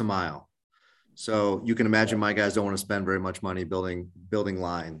 million a mile. So you can imagine my guys don't want to spend very much money building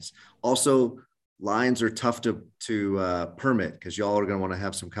lines. Also, lines are tough to permit because y'all are going to want to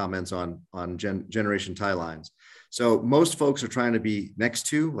have some comments on generation tie lines. So most folks are trying to be next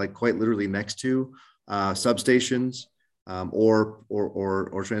to, like quite literally next to substations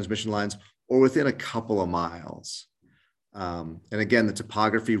or transmission lines, or within a couple of miles. And again, the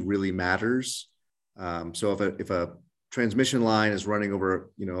topography really matters. So if a transmission line is running over,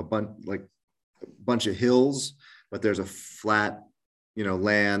 a bunch of hills, but there's a flat,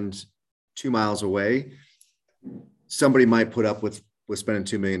 land 2 miles away, somebody might put up with spending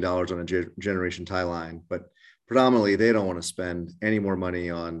 $2 million on a generation tie line, but predominantly they don't want to spend any more money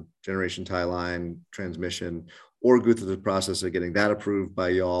on generation tie line transmission or go through the process of getting that approved by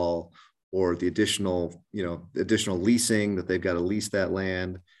y'all, or the additional leasing that they've got to lease that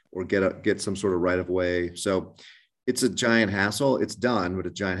land or get some sort of right of way. So it's a giant hassle. It's done, but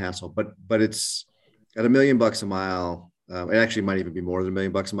it's a giant hassle. But it's at $1 million a mile. It actually might even be more than $1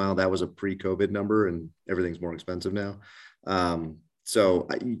 million a mile. That was a pre-COVID number, and everything's more expensive now. So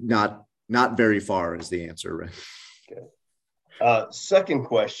not very far is the answer, right? Okay. Second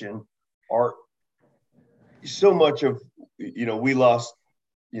question: are so much of we lost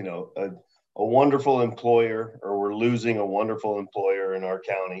a wonderful employer, or we're losing a wonderful employer in our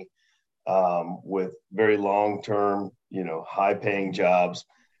county with very long-term, high-paying jobs.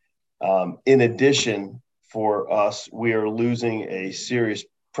 In addition, for us, we are losing a serious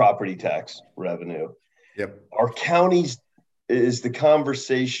property tax revenue. Yep. Our counties, is the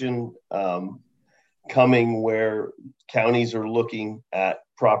conversation coming where counties are looking at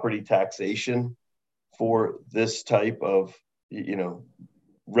property taxation for this type of,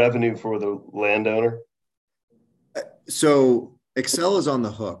 revenue for the landowner? So Xcel is on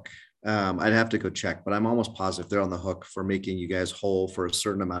the hook. I'd have to go check, but I'm almost positive they're on the hook for making you guys whole for a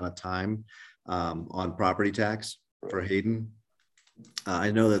certain amount of time on property tax for Hayden.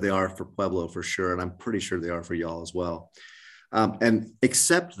 I know that they are for Pueblo for sure, and I'm pretty sure they are for y'all as well. And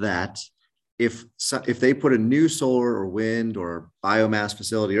except that if they put a new solar or wind or biomass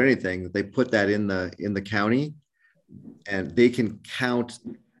facility or anything, that they put that in the county, and they can count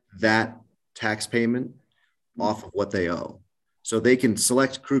that tax payment off of what they owe. So they can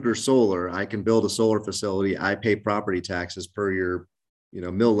select Kruger Solar. I can build a solar facility. I pay property taxes per your,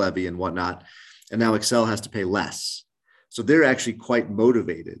 mill levy and whatnot. And now Xcel has to pay less. So they're actually quite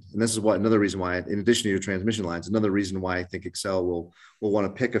motivated. And this is another reason why, in addition to your transmission lines, another reason why I think Xcel will want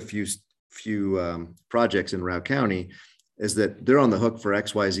to pick a few projects in Routt County is that they're on the hook for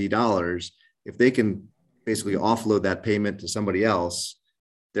XYZ dollars. If they can basically offload that payment to somebody else,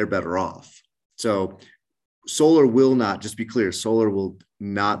 they're better off. So solar will not, just be clear, solar will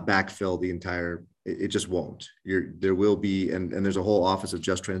not backfill the entire, it just won't. There will be, and there's a whole office of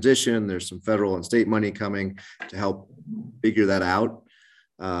just transition. There's some federal and state money coming to help figure that out.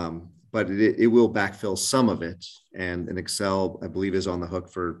 But it will backfill some of it. And Xcel, I believe, is on the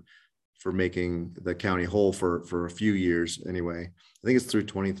hook for making the county whole for a few years anyway. I think it's through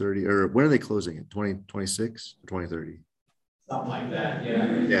 2030, or when are they closing it? 2026 or 2030? Something like that,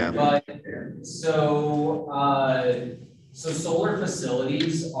 yeah. Yeah. But so solar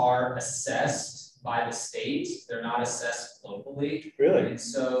facilities are assessed by the state. They're not assessed locally. Really? And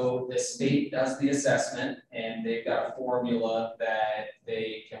so the state does the assessment, and they've got a formula that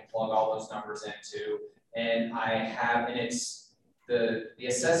they can plug all those numbers into. And it's the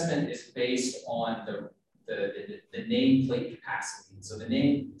assessment is based on the nameplate capacity. So the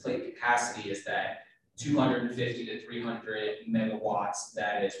nameplate capacity is that 250 to 300 megawatts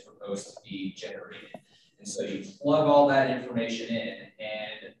that is proposed to be generated. And so you plug all that information in,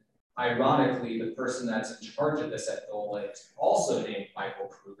 and ironically, the person that's in charge of this at DOLA is also named Michael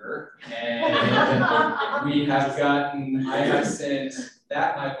Kruger. And I have sent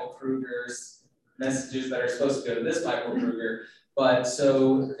that Michael Kruger's messages that are supposed to go to this Michael Kruger. But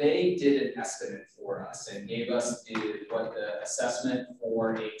so they did an estimate for us and gave us what the assessment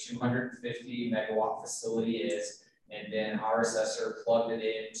for a 250 megawatt facility is. And then our assessor plugged it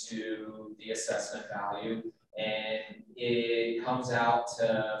into the assessment value. And it comes out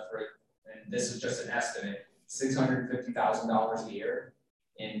to, and this is just an estimate, $650,000 a year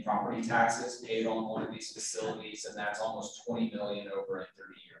in property taxes paid on one of these facilities. And that's almost 20 million over a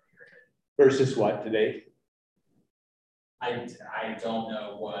 30-year period. Versus what today? I don't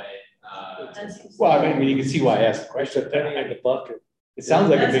know what. Well, I mean, you can see why I asked the question. Penny in the bucket. It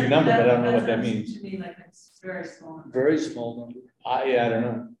sounds like a big number, but I don't know what that means. To me, like it's very small. Very small number. Yeah, I don't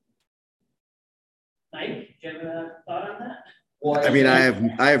know. Mike, do you have a thought on that? Well, I mean, I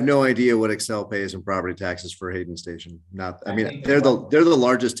have no idea what Excel pays in property taxes for Hayden Station. Not, I mean, they're the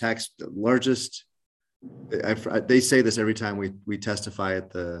largest they say this every time we testify at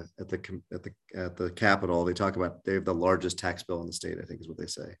the Capitol. They talk about they have the largest tax bill in the state, I think is what they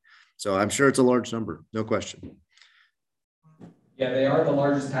say. So I'm sure it's a large number, no question. Yeah, they are the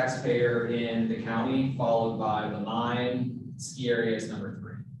largest taxpayer in the county, followed by the mine. Ski area is number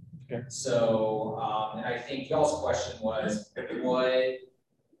 3. Okay. So, and I think y'all's question was,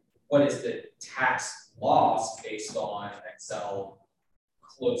 what is the tax loss based on Excel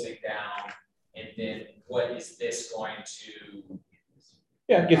closing down? And then what is this going to?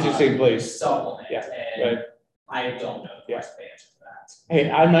 Yeah, it gets you the same place. Supplement. Yeah, and right. I don't know the best answer to that. Hey,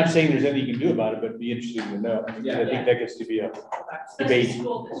 I'm not saying there's anything you can do about it, but it'd be interesting to know. I think that gets to be a debate.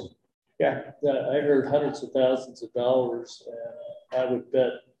 Yeah. I heard hundreds of thousands of dollars, and I would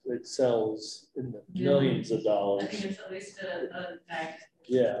bet it sells in the millions of dollars. I think it's at least a magnitude.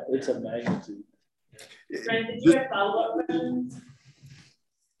 Yeah, it's a magnitude. Brent, did you have follow-up questions?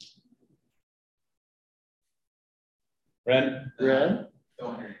 Ren?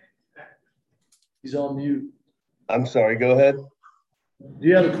 Don't hear you. He's on mute. I'm sorry, go ahead. Do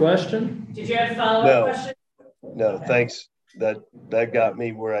you have a question? Did you have a follow-up No. question? No, thanks. That got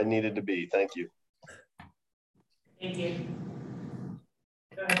me where I needed to be. Thank you. Thank you.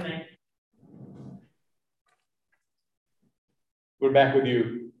 Go ahead, Mike. We're back with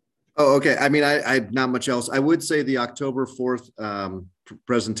you. Oh, okay. I mean, I not much else. I would say the October 4th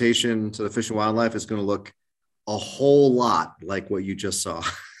presentation to the Fish and Wildlife is going to look a whole lot like what you just saw.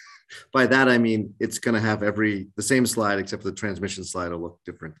 By that, I mean, it's going to have the same slide, except for the transmission slide will look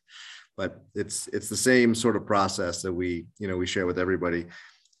different. But it's the same sort of process that we share with everybody.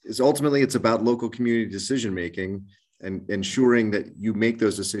 Ultimately, it's about local community decision-making and ensuring that you make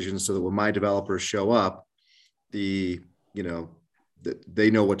those decisions so that when my developers show up, they know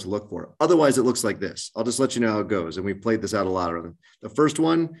what to look for. Otherwise, it looks like this. I'll just let you know how it goes. And we've played this out a lot of them. The first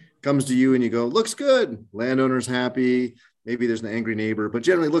one comes to you and you go, looks good. Landowner's happy. Maybe there's an angry neighbor, but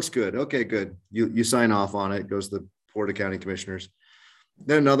generally looks good. Okay, good. You sign off on it. It goes to the Board of County Commissioners.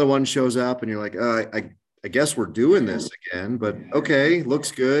 Then another one shows up and you're like, I guess we're doing this again, but okay,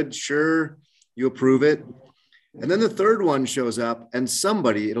 looks good. Sure. You approve it. And then the third one shows up and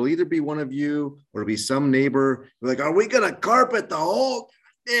it'll either be one of you or it'll be some neighbor. We're like, are we going to carpet the whole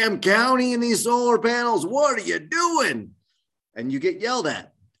damn county in these solar panels? What are you doing? And you get yelled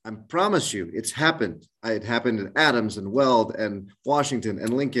at. I promise you, it's happened. It happened in Adams and Weld and Washington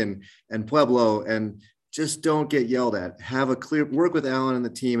and Lincoln and Pueblo. And just don't get yelled at. Work with Alan and the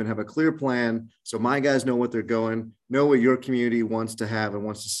team and have a clear plan. So my guys know what they're going, know what your community wants to have and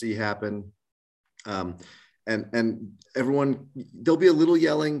wants to see happen. And everyone, there'll be a little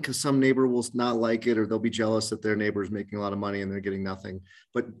yelling because some neighbor will not like it, or they'll be jealous that their neighbor is making a lot of money and they're getting nothing,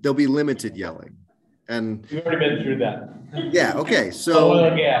 but there'll be limited yelling. And we've already been through that. Yeah. Okay. So oil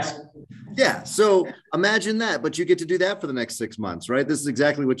and gas. Yeah. So imagine that, but you get to do that for the next 6 months, right? This is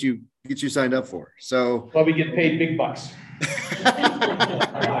exactly what you signed up for. So well, we get paid big bucks.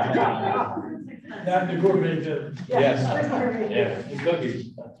 Not the gourmet too. Yes. Yeah.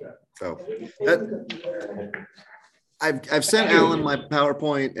 Cookies. So I've sent Alan my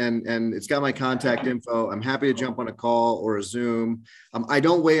PowerPoint and it's got my contact info. I'm happy to jump on a call or a Zoom. I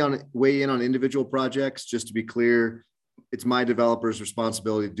don't weigh in on individual projects. Just to be clear, it's my developer's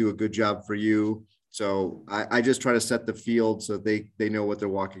responsibility to do a good job for you. So I just try to set the field so they know what they're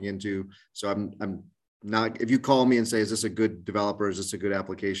walking into. So I'm not, if you call me and say, is this a good developer? Is this a good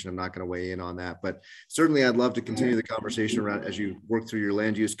application? I'm not going to weigh in on that, but certainly I'd love to continue the conversation around as you work through your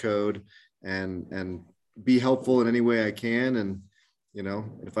land use code and be helpful in any way I can. And,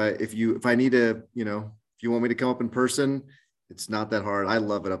 if I need to, if you want me to come up in person, it's not that hard. I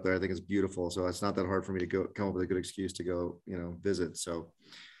love it up there. I think it's beautiful. So it's not that hard for me to come up with a good excuse to go, visit. So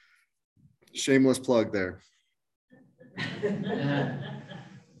shameless plug there.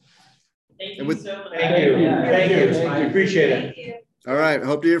 Thank you so much. Thank you. Thank you. We appreciate it. Thank you. All right.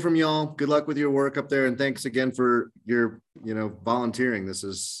 Hope to hear from y'all. Good luck with your work up there. And thanks again for your, volunteering.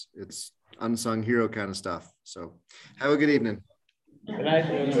 It's unsung hero kind of stuff. So have a good evening. Good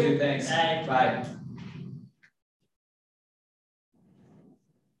night. You too. Thanks. Bye. Bye.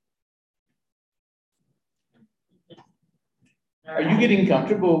 Are you getting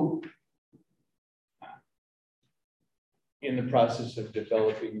comfortable in the process of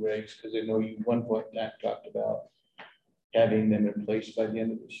developing regs? Because I know you at one point talked about having them in place by the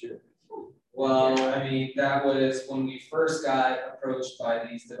end of this year. Well, I mean, that was when we first got approached by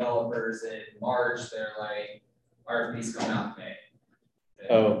these developers in March. They're like, RFP's coming out in May.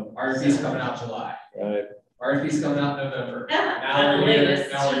 Oh. RFP's coming out July. Right. RFP's coming out November. At the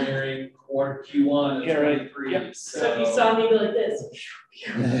latest. Now we're hearing Q1 of Yeah, right. 23, Yep. So if you saw me go like this.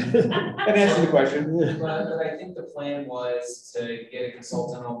 And answer the question. But I think the plan was to get a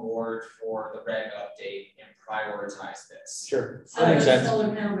consultant on board for the reg update and prioritize this. Sure. So That makes the sense.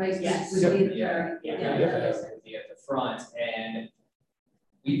 solar panel raisers Yes. would be the Yeah. priority. Yeah. Yeah, Yeah, that makes sense. be at the front, and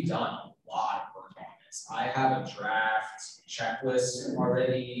we've done a lot of work on this. I have a draft checklist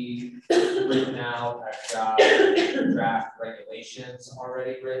already written out. I've got draft regulations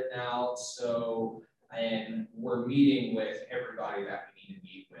already written out. So, and we're meeting with everybody that we need to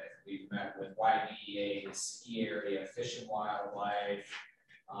meet with. We've met with YBEA, the ski area, Fish and Wildlife.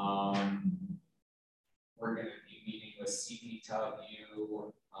 We're going to be meeting with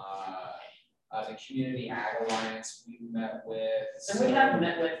CPW, the Community Ag Alliance we met with. And we have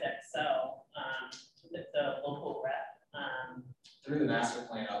met with Excel, with the local rep. Through the master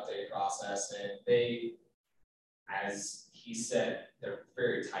plan update process, and they, as he said, they're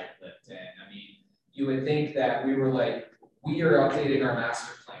very tight-lipped. And I mean, you would think that we were like, we are updating our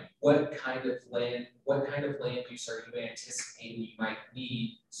master plan. What kind of land use are you anticipating you might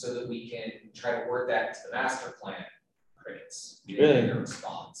need so that we can try to work that into the master plan? Crickets. We didn't get a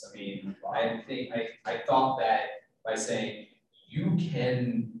response. I mean, I thought that by saying you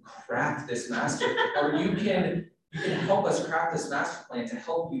can craft this master or you can help us craft this master plan to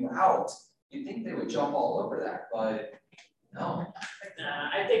help you out, you'd think they would jump all over that, but no.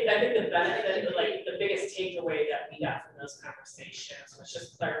 I think the benefit, like the biggest takeaway that we got from those conversations was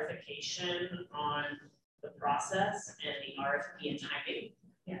just clarification on the process and the RFP and timing.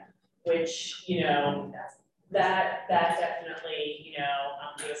 Yeah. Which, you know, that definitely, you know,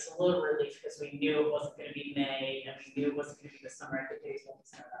 gave us a little relief because we knew it wasn't going to be May and we knew it wasn't going to be the summer activities won't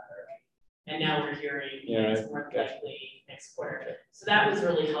start out early. And now we're hearing it's more likely next quarter. So that was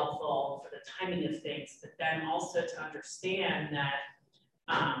really helpful for the timing of things, but then also to understand that,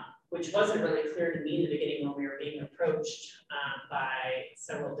 which wasn't really clear to me in the beginning when we were being approached by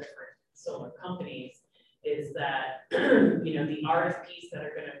several different solar companies, is that, you know, the RFPs that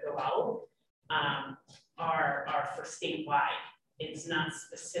are going to go out are for statewide. It's not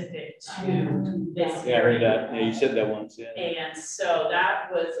specific to this Yeah, I heard area. that. Yeah, you said that once. Yeah. And so that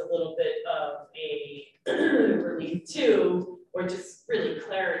was a little bit of a relief too, or just really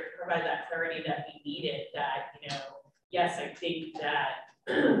provide that clarity that we needed, that, you know, yes, I think that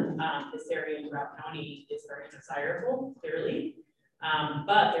this area in Route County is very desirable, clearly.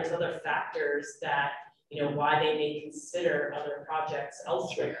 But there's other factors that, you know, why they may consider other projects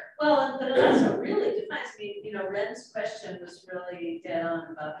elsewhere. Well, but it also really defines me, you know, Ren's question was really dead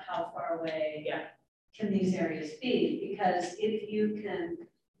on about how far away can these areas be? Because if you can,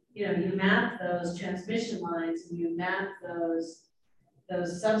 you know, you map those transmission lines and you map those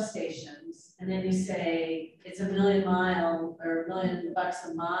substations, and then you say it's $1 million or $1 million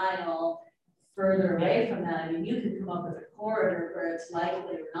a mile further away from that. I mean, you can come up with a corridor where it's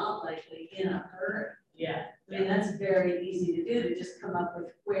likely or not likely in a hurry. Yeah. I mean, that's very easy to do, to just come up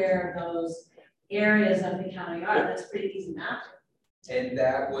with where those areas of the county are. That's pretty easy mapping. And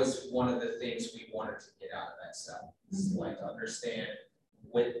that was one of the things we wanted to get out of that stuff, is like to understand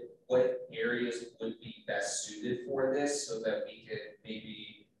what areas would be best suited for this, so that we could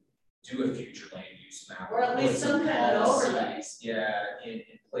maybe do a future land use map. Or at least some kind of overlay. In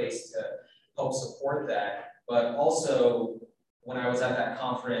place to help support that. But also, when I was at that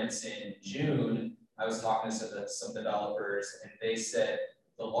conference in June, I was talking to some developers, and they said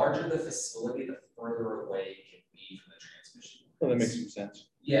the larger the facility, the further away it can be from the transmission. Well, that makes some sense.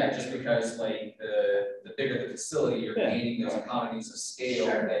 Yeah, just because like the bigger the facility, you're gaining those economies of scale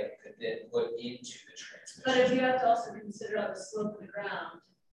that you could then put into the transmission. But if you have to also consider the slope of the ground.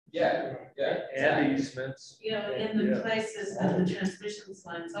 Yeah. And easements. You know, in the places that the transmission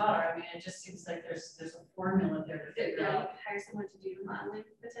lines are, I mean, it just seems like there's a formula there to figure out. Hire someone to do the modeling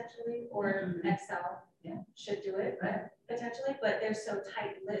potentially, or Excel should do it, right? Potentially, but they're so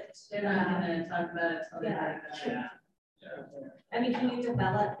tight-lipped. They're not gonna talk about it till they talk about it. I mean, can you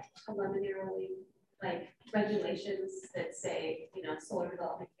develop preliminarily, like, regulations that say, you know, solar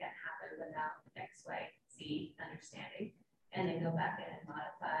development can't happen without X, Y, Z understanding? And then go back in and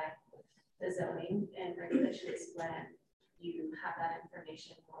modify the zoning and regulations when you have that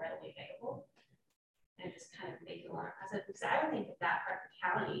information more readily available. And just kind of make it a lot of process, because I would think that that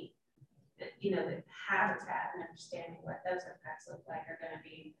practicality, that, you know, with habitat and understanding what those impacts look like are going to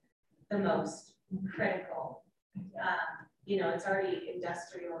be the most critical. You know, it's already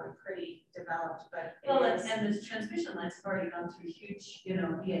industrial and pretty developed, but Well, and this transmission lines have already gone through huge, you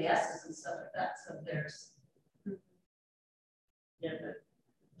know, EASs and stuff like that, so there's. Yeah, but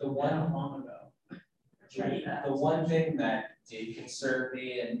The one long ago. The one thing that did concern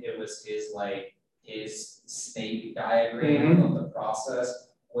me, and it was his snake diagram of the process,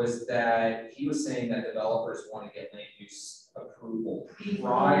 was that he was saying that developers want to get land use approval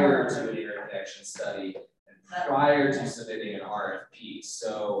prior to an interconnection study and prior to submitting an RFP.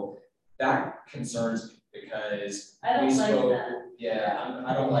 So that concerns me because I don't like that. Yeah,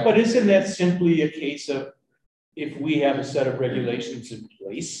 I don't like. But isn't that simply a case of if we have a set of regulations in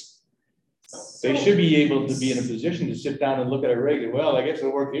place? They should be able to be in a position to sit down and look at a reg, well, I guess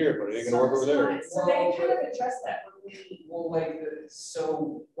it'll work here, but it ain't gonna work over there. So they kind of addressed that when we. Well,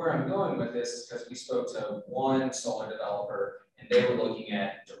 so where I'm going with this is because we spoke to one solar developer and they were looking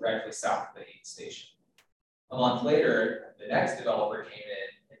at directly south of the Hayden station. A month later, the next developer came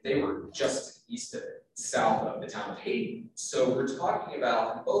in and they were just east of it, south of the town of Hayden. So we're talking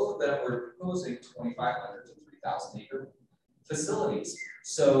about, and both of them were proposing 2,500 to 3,000 acre facilities.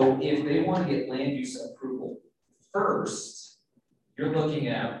 So if they want to get land use approval first, you're looking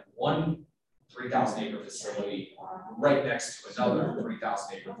at one 3,000 acre facility right next to another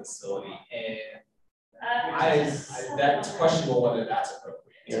 3,000 acre facility. And that's questionable whether that's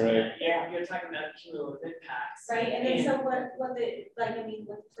appropriate. You're right. Yeah, you're talking about cumulative impacts. Right, and then so what the, like, I mean,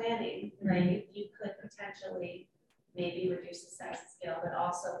 with planning, right, you could potentially maybe reduce the size and scale, but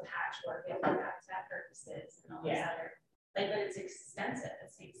also patchwork it for habitat purposes and all this other. Like, but it's extensive,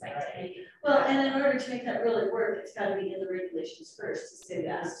 it seems like to me. Well, and in order to make that really work, it's gotta be in the regulations first to say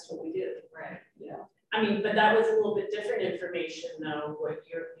that this is what we do. Right. Yeah. I mean, but that was a little bit different information though, what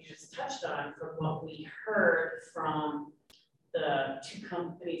you just touched on from what we heard from the two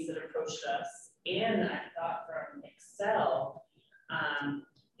companies that approached us, and I thought from Excel,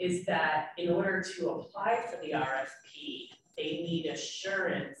 is that in order to apply for the RFP, they need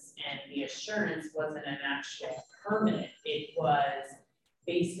assurance, and the assurance wasn't an actual permit. It was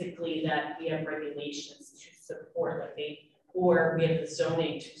basically that we have regulations to support, like or we have the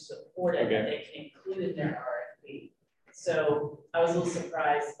zoning to support it, that they can include in their RFP. So I was a little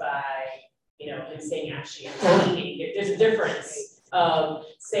surprised by, him saying actually, there's a difference of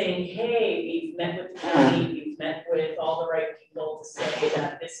saying, hey, we've met with the county, we've met with all the right people to say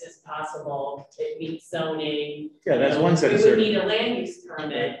that this is possible, it meets zoning. Yeah, that's one set of we would need a land use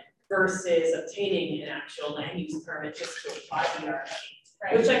permit versus obtaining an actual land use permit just to apply the RFP.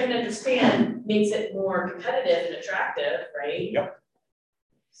 Right. Which I can understand makes it more competitive and attractive, right? Yep.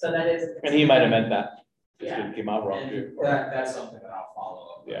 So that is. And he might have meant that. Just Yeah. didn't come out wrong And too. that's something that I'll follow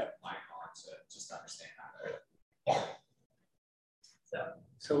up with Yeah. Mike on to just understand that.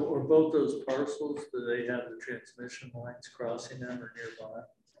 So are both those parcels, do they have the transmission lines crossing them or nearby?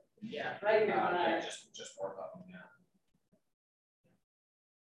 Yeah. Right nearby. Yeah, just work on them, yeah.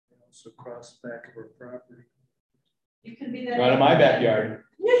 They also cross back of our property. You can be that. Right in my backyard.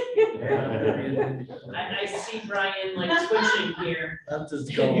 I see Brian like twitching here. I'm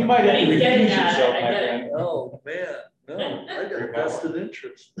just going. You might have to He's getting recuse at it, yourself, I my get it. friend. Oh, man, no, I got a vested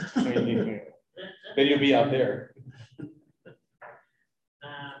interest. Then you'll be out there.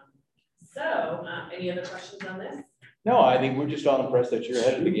 Any other questions on this? No, I think we're just all impressed that you're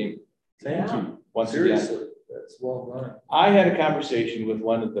ahead of the game. Thank Yeah. you. Once again. Seriously, that's well done. I had a conversation with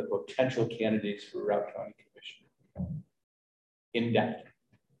one of the potential candidates for Routt County Commission. In depth.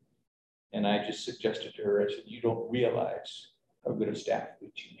 And I just suggested to her, I said, you don't realize how good a staff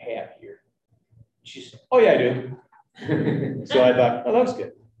that you have here. She said, oh yeah, I do. So I thought, oh, that was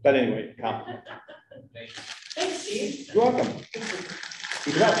good. But anyway, compliment. Thanks, Steve. You're welcome.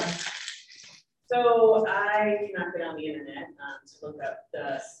 Keep it up. So I cannot get on the internet to look up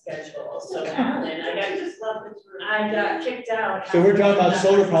the schedule. So Alan, I got kicked out. So we're talking about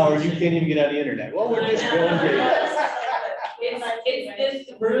solar power and you can't even get on the internet. Well, we're just going great. It's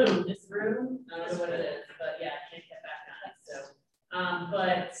this room, I don't know what it is, but yeah, I can't get back on it, so.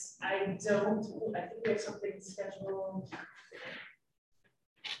 But I think we have something scheduled.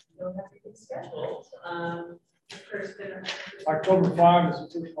 We don't have anything scheduled, October 5 is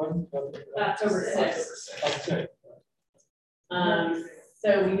the first one. October 6th. So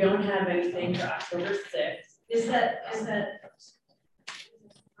we don't have anything for October 6th. Is that?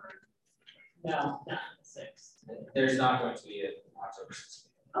 No, not the 6th. There's not going to be an October 6th.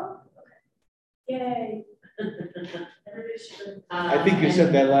 Oh, okay. Yay. I think you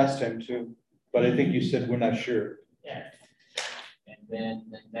said that last time too, but I think you said we're not sure. Yeah. And then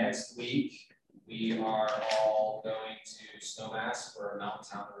the next week, we are all going to Snowmass for a Mountain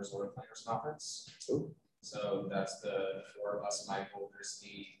Town Resort Planners Conference. Ooh. So that's the four of us, Michael,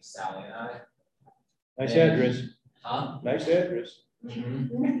 Christy, Sally, and I. Nice address. Huh? Nice address.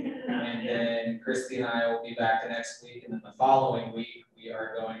 And then Christy and I will be back the next week, and then the following week, we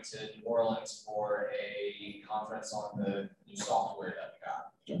are going to New Orleans for a conference on the new software that we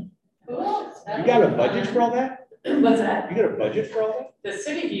got. Cool. You got a budget for all that? What's that? You got a budget for all that? The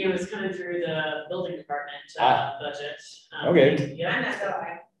city view is coming through the building department budget. Okay. Yeah. I'm not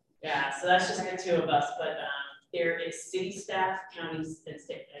going. Yeah, so that's just the two of us, but there is city staff, counties, and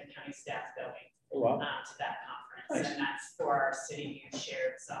state and county staff going Oh, wow. to that conference, and that's for our city view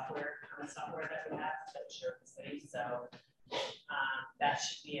shared software, common software that we have that we share with the city. So that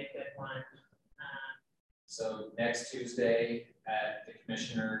should be a good one. So next Tuesday at the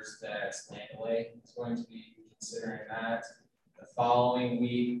commissioners, that's Langley is going to be considering that. The following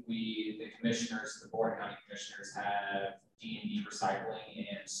week, the commissioners, the board and county commissioners have D&D recycling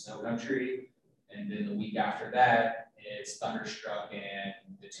and snow country. And then the week after that, it's Thunderstruck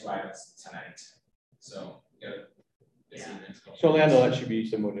and the two items tonight. So this evening's going. So Lando, that should be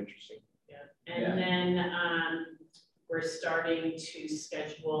somewhat interesting. Yeah, and then we're starting to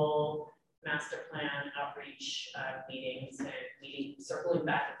schedule master plan outreach meetings and circling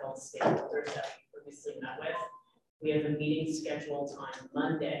back with all the stakeholders that we previously met with. We have a meeting scheduled on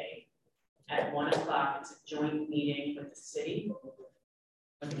Monday at 1 o'clock. It's a joint meeting with the city,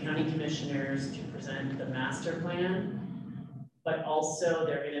 with the county commissioners to present the master plan, but also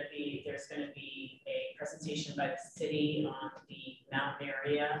there's going to be a presentation by the city on the mountain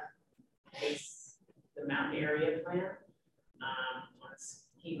area, the mountain area plan on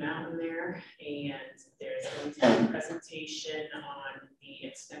Ski Mountain there, and there's going to be a presentation on the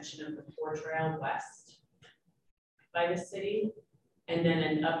extension of the Core Trail West by the city, and then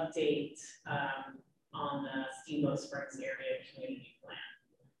an update on the Steamboat Springs area community plan.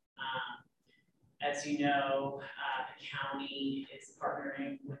 As you know, the county is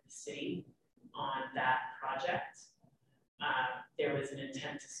partnering with the city on that project. There was an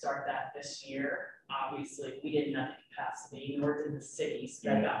intent to start that this year. Obviously, we didn't have the capacity, nor did the city, so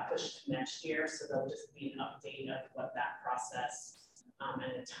that got pushed to next year. So there'll just be an update of what that process and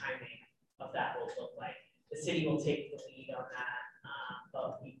the timing of that will look like. The city will take the lead on that,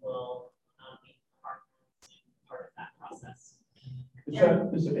 but we will be part of that process.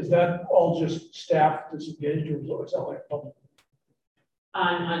 Is that all just staff disengaged, or is that like public?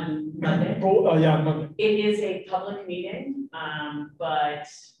 On Monday? Oh, yeah, on Monday. It is a public meeting, but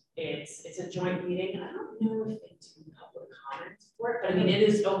it's a joint meeting. I don't know if they do public comment for it, but I mean, it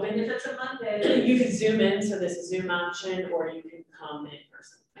is open. If it's a Monday. You can zoom in, so there's a Zoom option, or you can come in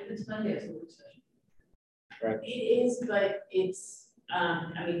person. If it's Monday, it's a work session. Right. It is, but it's,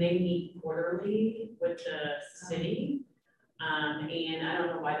 I mean, they meet quarterly with the city. And I don't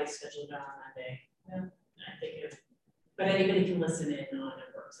know why they scheduled it on Monday. Yeah. I think but anybody can listen in on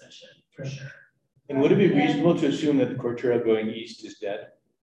a work session for sure. And would it be reasonable to assume that the Core Trail going east is dead?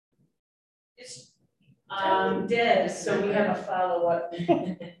 It's dead, so we have a follow-up.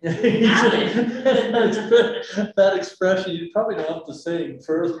 That expression, you probably don't have to say any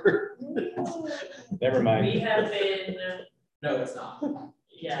further. Never mind. We have been. No, it's not.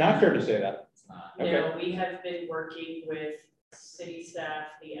 Yeah. It's not fair to say that. It's not. Okay. No, we have been working with city staff,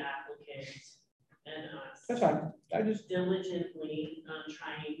 the applicant, and us. That's fine. I just. Diligently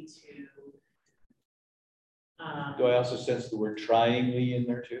trying to. Do I also sense the word tryingly in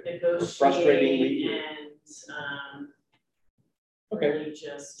there too? Negotiate and okay. really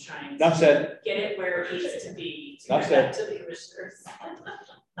just trying Enough said. Get it where it needs to be to Enough get back said. to the commissioners.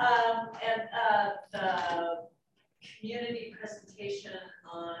 And the community presentation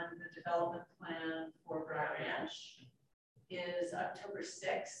on the development plan for Broad Ranch is October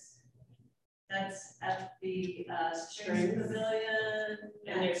 6th. That's at the Springs Pavilion.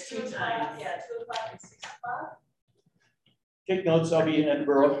 And there's 2 times. Yeah, 2 o'clock and 6 o'clock. Take notes, I'll be in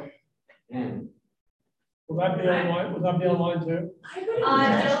Edinburgh. Will that be online? Will that be online too?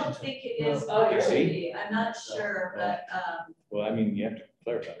 I don't think it is. Oh, going to see? be. I'm not sure, but Well, I mean, you have to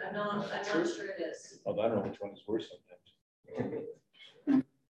clarify. I'm not sure it is. Although I don't know which one is worse sometimes.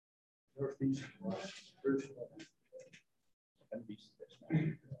 Northeast.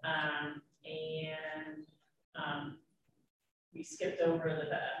 We skipped over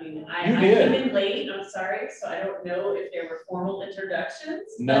I mean, I You came did. in late, I'm sorry, so I don't know if there were formal introductions.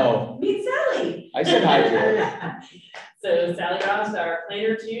 No. but Meet Sally. I said hi to her. So Sally Ross, our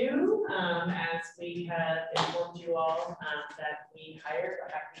planner too, as we have informed you all that we hired,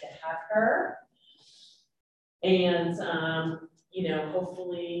 we're happy to have her. And, you know,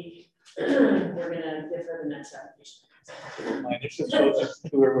 hopefully we're gonna give her the next application. My initial thoughts is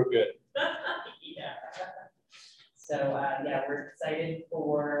to her, we're good. Yeah. So yeah, we're excited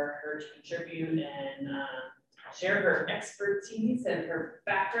for her to contribute and share her expertise and her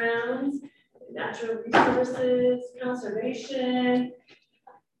background natural resources, conservation,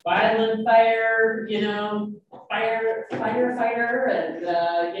 wildland fire, you know, firefighter, and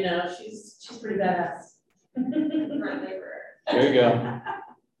you know, she's pretty badass. There you go.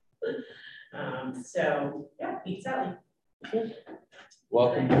 So yeah, meet Sally.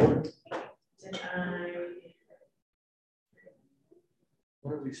 Welcome board. Did I?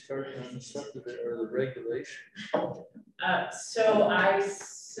 What are we starting on the subdivision or the regulation? So I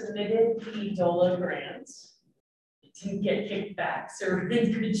submitted the DOLA grant. It didn't get kicked back, so we're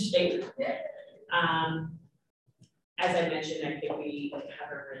in good shape. As I mentioned, I think we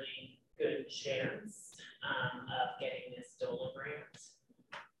have a really good chance of getting this DOLA grant.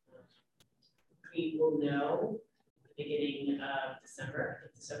 We will know the beginning of December. I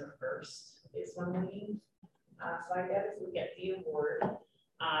think December 1st is when we find out if we get the award.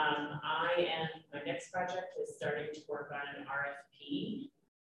 My next project is starting to work on an RFP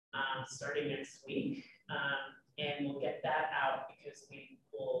starting next week. And we'll get that out because we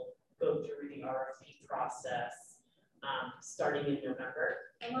will go through the RFP process starting in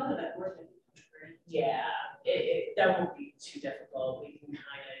November. A lot of that work. Yeah, that won't be too difficult. We can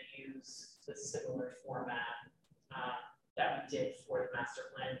kind of use the similar format that we did for the master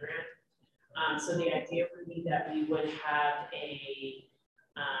plan grant. So the idea would be that we would have a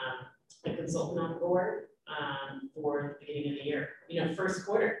consultant on board for the beginning of the year, you know, first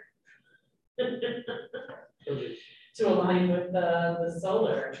quarter. To align with the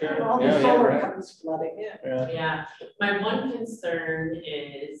solar. And all the solar comes flooding in. Yeah, my one concern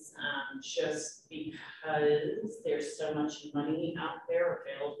is just because there's so much money out there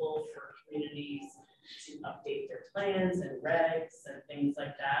available for communities to update their plans and regs and things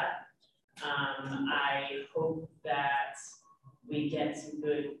like that. I hope that we get some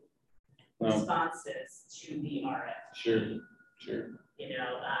good responses to the RF. Sure. You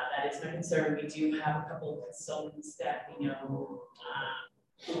know, that is my concern. We do have a couple of consultants that we know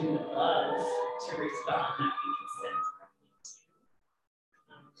who we would love to respond that we can send.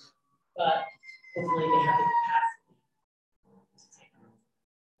 But hopefully they have the capacity to take on.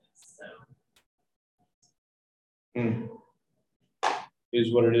 So. Is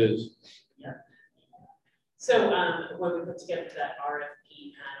what it is. Yeah. So when we put together that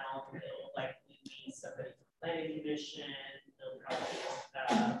RFP panel, it will likely be somebody from Planning Commission, they'll probably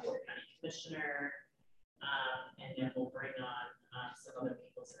Board County Commissioner, and then we'll bring on some other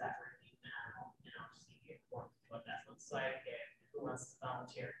people to that review panel, and I'll just give you a form of what that looks like and who wants to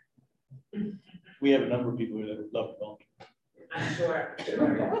volunteer. We have a number of people that would love to volunteer. I'm sure.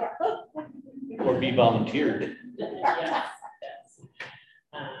 Or be volunteered. Yes.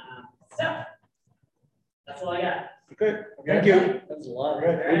 So that's all I got. Okay, thank you. That's a lot.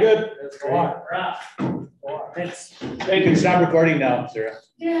 We're good. That's Go great. on. We're up. Thanks. You can stop recording now, Sarah.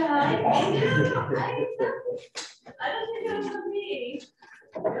 Yeah, I don't think it was for me.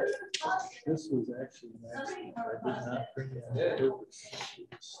 This was actually nice. I did not bring that on purpose.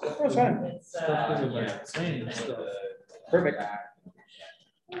 That's fine. It's Stuff in my plane and stuff. Perfect.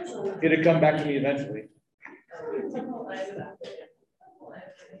 It'll come back to me eventually.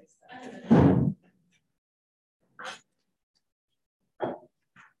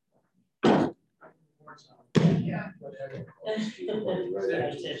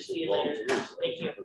 See you later. Thank you.